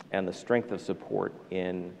and the strength of support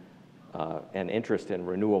in and interest in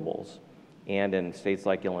renewables, and in states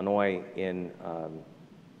like Illinois in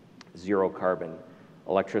zero carbon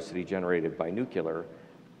electricity generated by nuclear,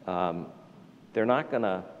 they're not going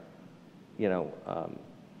to, you know,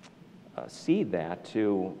 cede that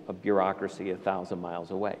to a bureaucracy 1,000 miles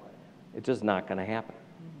away. It's just not going to happen.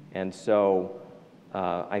 And so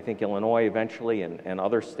I think Illinois eventually and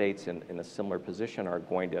other states in a similar position are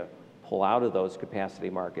going to pull out of those capacity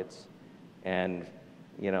markets, and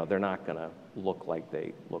you know, they're not going to look like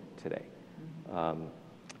they look today.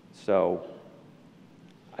 So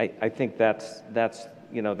I think that's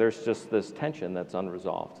you know, there's just this tension that's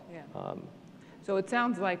unresolved. Yeah. So it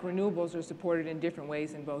sounds like renewables are supported in different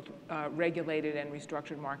ways in both regulated and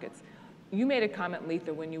restructured markets. You made a comment,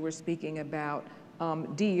 Letha, when you were speaking about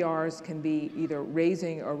DERs can be either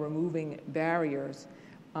raising or removing barriers.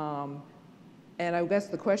 And I guess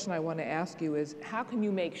the question I want to ask you is, how can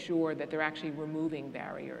you make sure that they're actually removing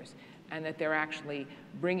barriers and that they're actually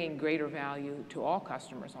bringing greater value to all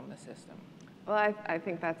customers on the system? Well, I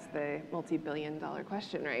think that's the multi-billion-dollar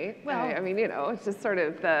question, right? Well, I mean, you know, it's just sort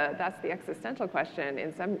of that's the existential question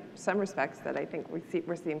in some respects that I think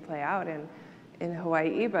we're seeing play out in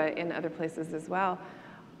Hawaii, but in other places as well.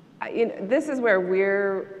 You know, this is where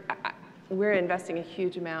we're investing a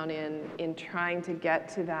huge amount in trying to get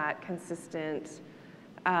to that consistent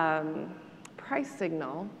price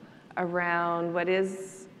signal around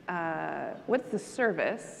what's the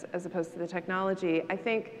service as opposed to the technology. I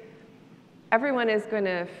think everyone is going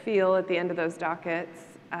to feel at the end of those dockets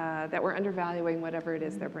that we're undervaluing whatever it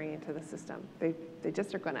is they're bringing to the system. They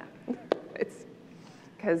just are going to. It's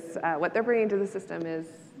because what they're bringing to the system is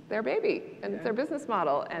their baby and it's their business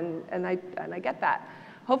model, and I get that.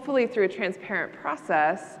 Hopefully through a transparent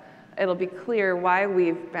process, it'll be clear why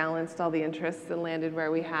we've balanced all the interests and landed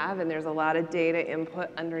where we have, and there's a lot of data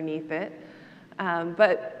input underneath it.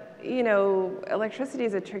 But you know, electricity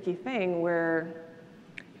is a tricky thing where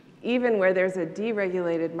even where there's a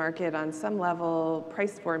deregulated market on some level,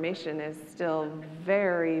 price formation is still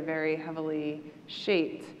very, very heavily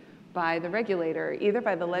shaped by the regulator, either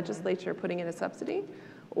by the legislature putting in a subsidy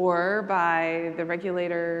or by the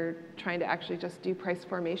regulator trying to actually just do price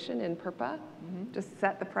formation in PURPA, just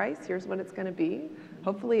set the price, here's what it's going to be.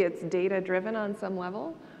 Hopefully it's data driven on some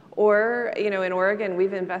level. Or, you know, in Oregon,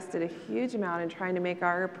 we've invested a huge amount in trying to make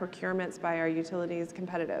our procurements by our utilities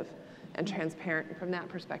competitive and transparent from that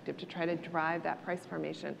perspective to try to drive that price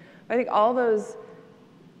formation. But I think all those,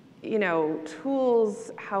 you know,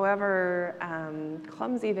 tools, however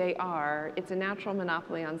clumsy they are, it's a natural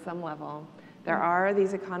monopoly on some level. There are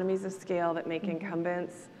these economies of scale that make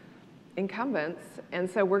incumbents,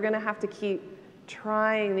 and so we're going to have to keep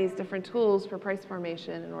trying these different tools for price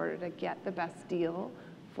formation in order to get the best deal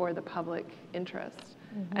for the public interest.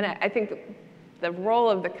 And I think the role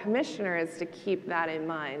of the commissioner is to keep that in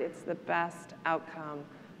mind. It's the best outcome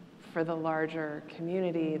for the larger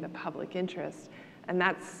community, the public interest, and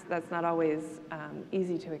that's not always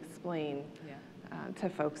easy to explain to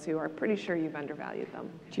folks who are pretty sure you've undervalued them.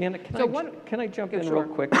 Janet, can I jump in real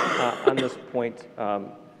quick on this point,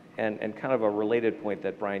 and kind of a related point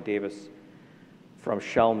that Brian Davis from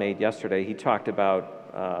Shell made yesterday. He talked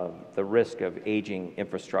about the risk of aging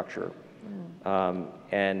infrastructure,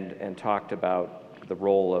 and talked about the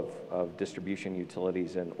role of distribution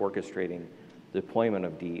utilities in orchestrating the deployment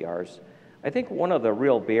of DERs. I think one of the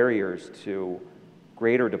real barriers to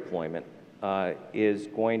greater deployment is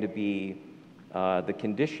going to be the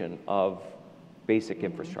condition of basic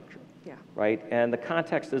infrastructure, right? And the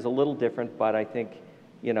context is a little different, but I think,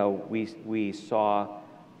 you know, we saw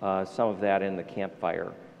some of that in the Camp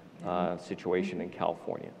Fire situation in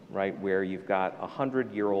California, right? Where you've got a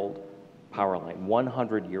 100-year-old power line,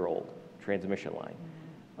 100-year-old transmission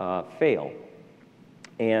line fail.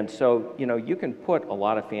 And so, you know, you can put a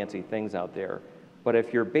lot of fancy things out there, but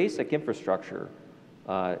if your basic infrastructure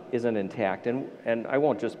isn't intact, and I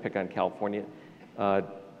won't just pick on California,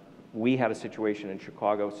 we had a situation in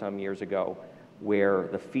Chicago some years ago where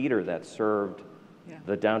the feeder that served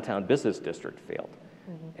the downtown business district failed.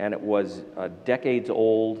 And it was a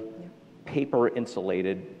decades-old,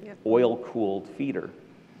 paper-insulated, oil-cooled feeder.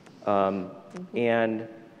 And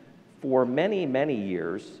for many, many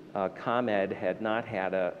years, ComEd had not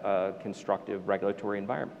had a constructive regulatory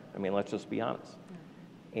environment. I mean, let's just be honest.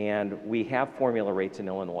 And we have formula rates in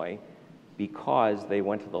Illinois because they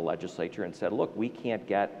went to the legislature and said, look, we can't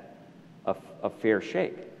get a fair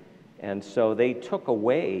shake. And so they took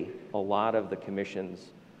away a lot of the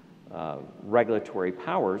commission's regulatory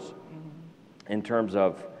powers in terms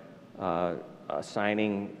of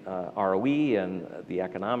assigning ROE and the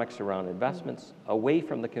economics around investments away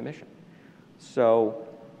from the commission. So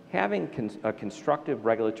having a constructive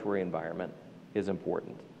regulatory environment is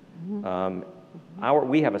important.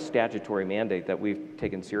 We have a statutory mandate that we've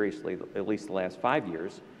taken seriously at least the last 5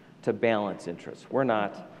 years to balance interests. We're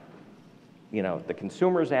not, you know, the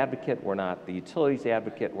consumer's advocate, we're not the utilities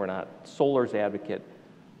advocate, we're not solar's advocate.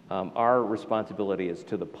 Our responsibility is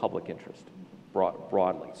to the public interest,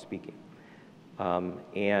 broadly speaking.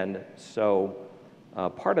 And so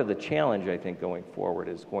part of the challenge, I think, going forward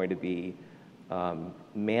is going to be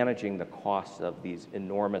managing the costs of these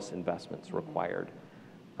enormous investments required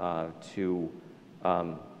to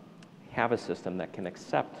have a system that can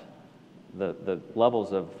accept the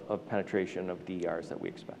levels of penetration of DERs that we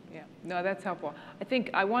expect. Yeah, no, that's helpful. I think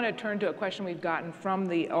I want to turn to a question we've gotten from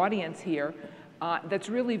the audience here that's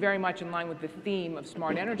really very much in line with the theme of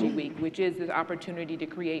Smart Energy Week, which is this opportunity to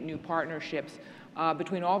create new partnerships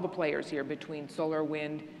between all the players here, between solar,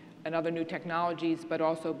 wind, and other new technologies, but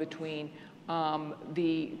also between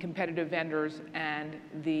the competitive vendors and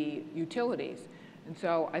the utilities. And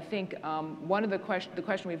so I think one of the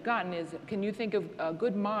question we've gotten is, can you think of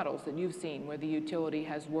good models that you've seen where the utility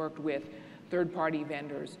has worked with third-party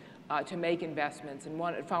vendors to make investments? And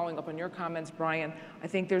following up on your comments, Brian, I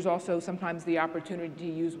think there's also sometimes the opportunity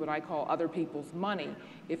to use what I call other people's money.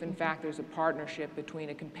 If in fact there's a partnership between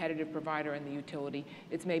a competitive provider and the utility,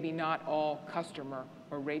 it's maybe not all customer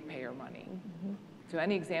or ratepayer money. So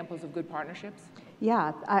any examples of good partnerships?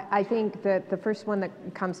 Yeah, I think that the first one that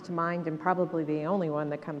comes to mind, and probably the only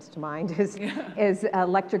one that comes to mind, is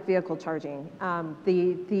electric vehicle charging.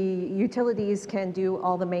 The utilities can do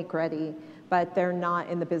all the make-ready, but they're not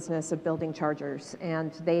in the business of building chargers,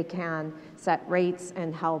 and they can set rates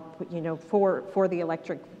and help, you know, for the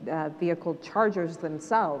electric vehicle chargers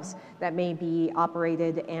themselves that may be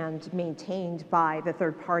operated and maintained by the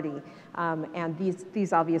third party. And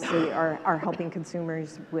these obviously are helping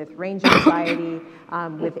consumers with range anxiety,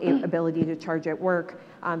 with ability to charge at work.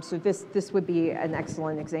 So this would be an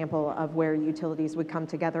excellent example of where utilities would come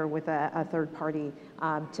together with a third party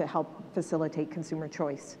to help facilitate consumer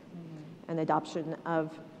choice and adoption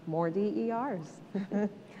of more DERs.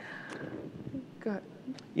 Good.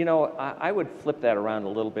 You know, I would flip that around a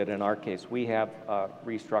little bit in our case. We have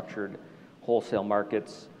restructured wholesale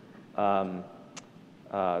markets, and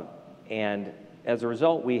as a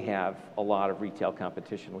result, we have a lot of retail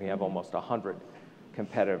competition. We have almost 100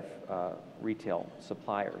 competitive retail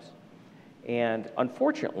suppliers. And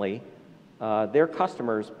unfortunately, their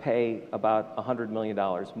customers pay about $100 million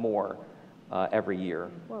more every year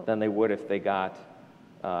than they would if they got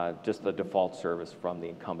just the default service from the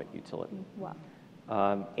incumbent utility.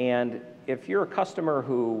 And if you're a customer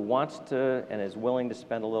who wants to and is willing to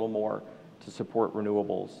spend a little more to support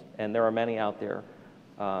renewables, and there are many out there,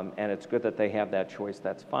 and it's good that they have that choice,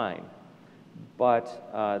 that's fine.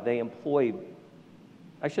 But they employ,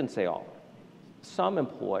 I shouldn't say all, some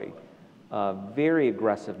employ very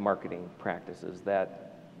aggressive marketing practices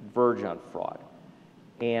that verge on fraud.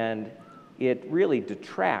 And it really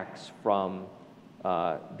detracts from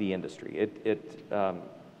the industry.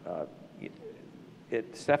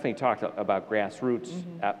 Stephanie talked about grassroots,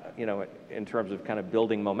 you know, in terms of kind of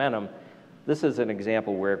building momentum. This is an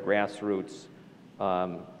example where grassroots,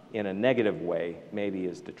 in a negative way, maybe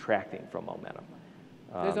is detracting from momentum.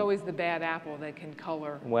 There's always the bad apple that can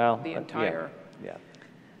color the entire.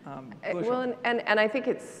 Well, and I think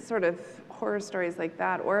it's sort of horror stories like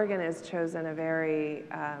that, Oregon has chosen a very,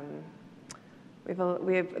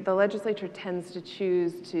 the legislature tends to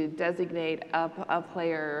choose to designate a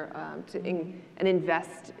player and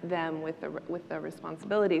invest them with the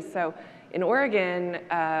responsibilities. So in Oregon,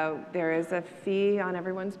 there is a fee on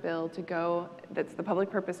everyone's bill to go, that's the public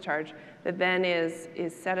purpose charge, that then is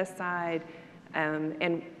set aside,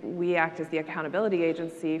 and we act as the accountability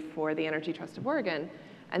agency for the Energy Trust of Oregon.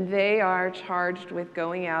 And they are charged with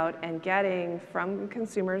going out and getting from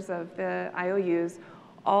consumers of the IOUs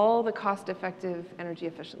all the cost-effective energy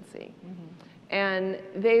efficiency. And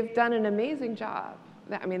they've done an amazing job.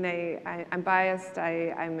 I mean, I'm biased.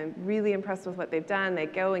 I'm really impressed with what they've done. They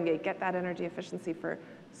go and they get that energy efficiency for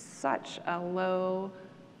such a low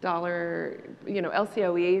dollar,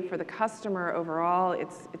 LCOE for the customer overall.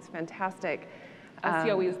 It's fantastic.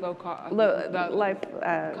 LCOE is low cost.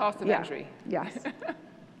 Cost of entry. Yes.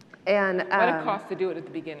 And what it costs to do it at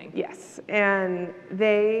the beginning. Yes, and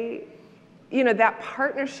they, that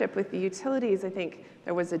partnership with the utilities, I think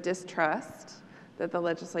there was a distrust that the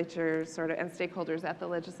legislature and stakeholders at the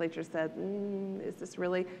legislature said, is this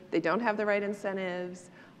really, they don't have the right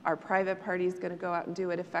incentives, are private parties going to go out and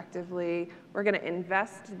do it effectively? We're going to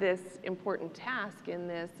invest this important task in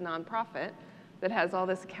this nonprofit that has all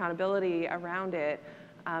this accountability around it.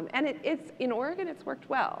 And it's in Oregon, it's worked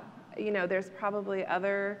well. There's probably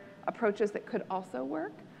other approaches that could also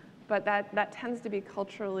work, but that tends to be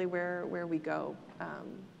culturally where we go,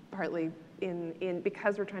 partly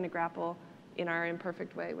because we're trying to grapple in our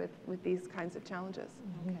imperfect way with these kinds of challenges.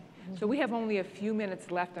 Okay. So we have only a few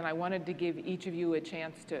minutes left, and I wanted to give each of you a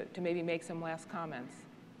chance to maybe make some last comments.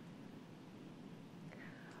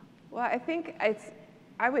 Well, I think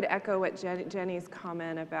I would echo what Jenny's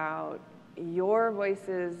comment about your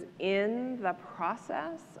voices in the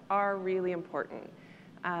process are really important.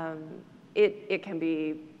 It can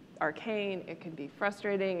be arcane, it can be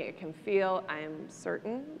frustrating, it can feel, I'm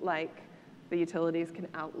certain, like the utilities can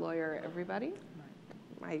out-lawyer everybody.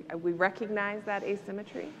 We recognize that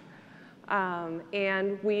asymmetry.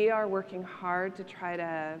 And we are working hard to try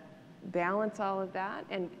to balance all of that.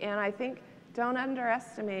 And I think don't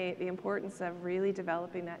underestimate the importance of really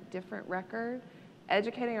developing that different record,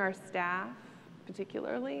 educating our staff,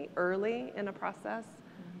 particularly early in a process.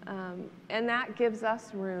 And that gives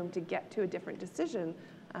us room to get to a different decision,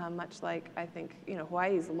 much like I think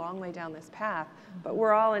Hawaii's a long way down this path, but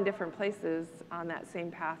we're all in different places on that same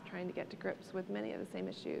path trying to get to grips with many of the same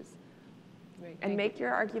issues. Great, and make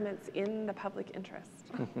your arguments in the public interest.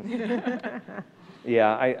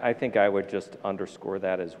 Yeah, I think I would just underscore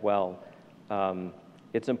that as well.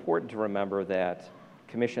 It's important to remember that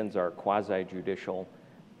commissions are quasi-judicial,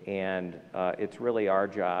 and it's really our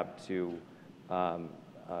job to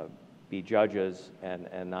be judges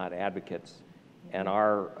and not advocates. And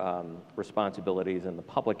our responsibility is in the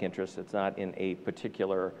public interest. It's not in a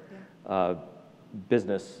particular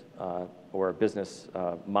business or a business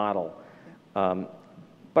model.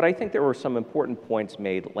 But I think there were some important points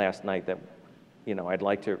made last night that I'd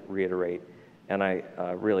like to reiterate, and I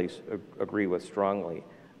really agree with strongly.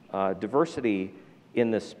 Diversity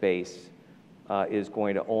in this space is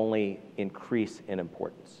going to only increase in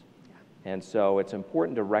importance. And so it's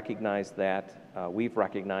important to recognize that. We've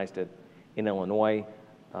recognized it in Illinois.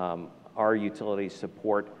 Our utilities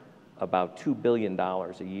support about $2 billion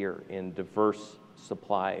a year in diverse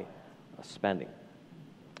supply spending.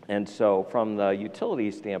 And so from the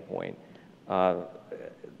utility standpoint,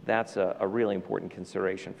 that's a really important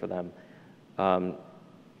consideration for them.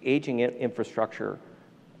 Aging infrastructure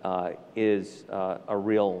is a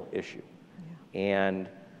real issue. And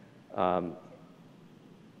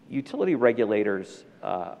utility regulators,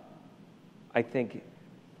 I think,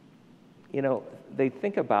 they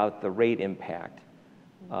think about the rate impact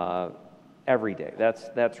every day.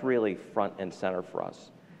 That's really front and center for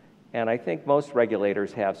us. And I think most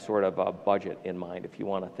regulators have sort of a budget in mind, if you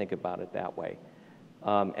want to think about it that way.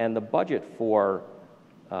 And the budget for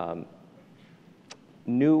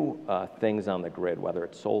new things on the grid, whether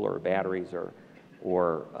it's solar or batteries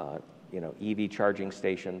or EV charging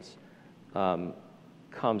stations,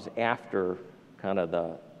 comes after kind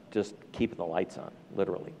of just keeping the lights on,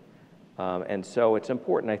 literally. And so it's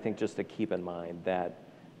important, I think, just to keep in mind that,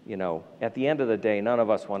 at the end of the day, none of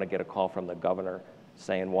us want to get a call from the governor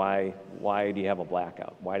saying, why do you have a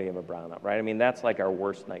blackout? Why do you have a brownout, right? I mean, that's like our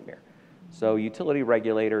worst nightmare. So utility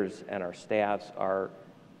regulators and our staffs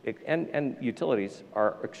and utilities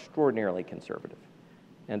are extraordinarily conservative.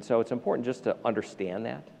 And so it's important just to understand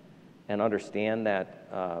that and understand that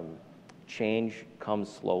change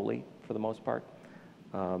comes slowly for the most part.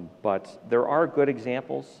 But there are good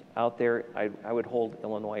examples out there. I would hold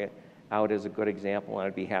Illinois out as a good example, and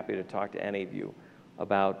I'd be happy to talk to any of you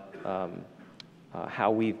about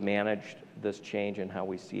how we've managed this change and how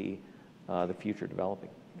we see the future developing.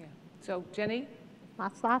 Yeah. So, Jenny?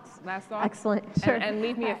 Last thoughts? Last thoughts? Excellent. Sure. And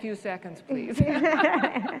leave me a few seconds, please.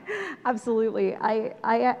 Absolutely.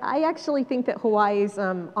 I actually think that Hawaii's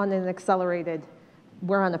on an accelerated,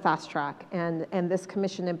 we're on a fast track, and this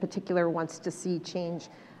commission in particular wants to see change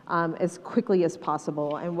as quickly as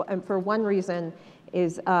possible. And for one reason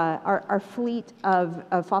is our fleet of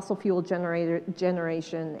fossil fuel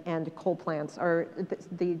generation and coal plants are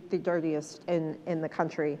the dirtiest in the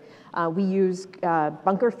country. We use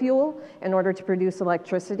bunker fuel in order to produce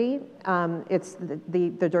electricity. It's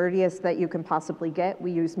the dirtiest that you can possibly get.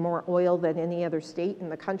 We use more oil than any other state in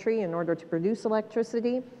the country in order to produce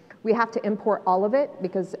electricity. We have to import all of it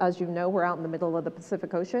because, as you know, we're out in the middle of the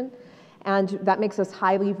Pacific Ocean. And that makes us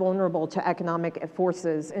highly vulnerable to economic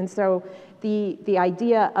forces. And so the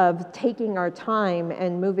idea of taking our time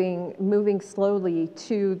and moving slowly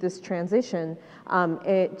to this transition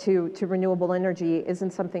to renewable energy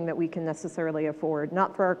isn't something that we can necessarily afford,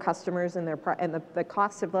 not for our customers and the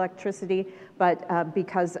cost of electricity, but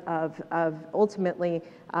because of ultimately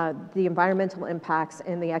the environmental impacts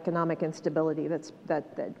and the economic instability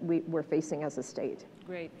that we're facing as a state.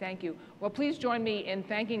 Great, thank you. Well, please join me in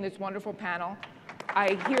thanking this wonderful panel.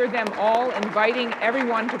 I hear them all inviting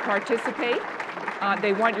everyone to participate.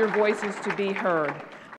 They want your voices to be heard.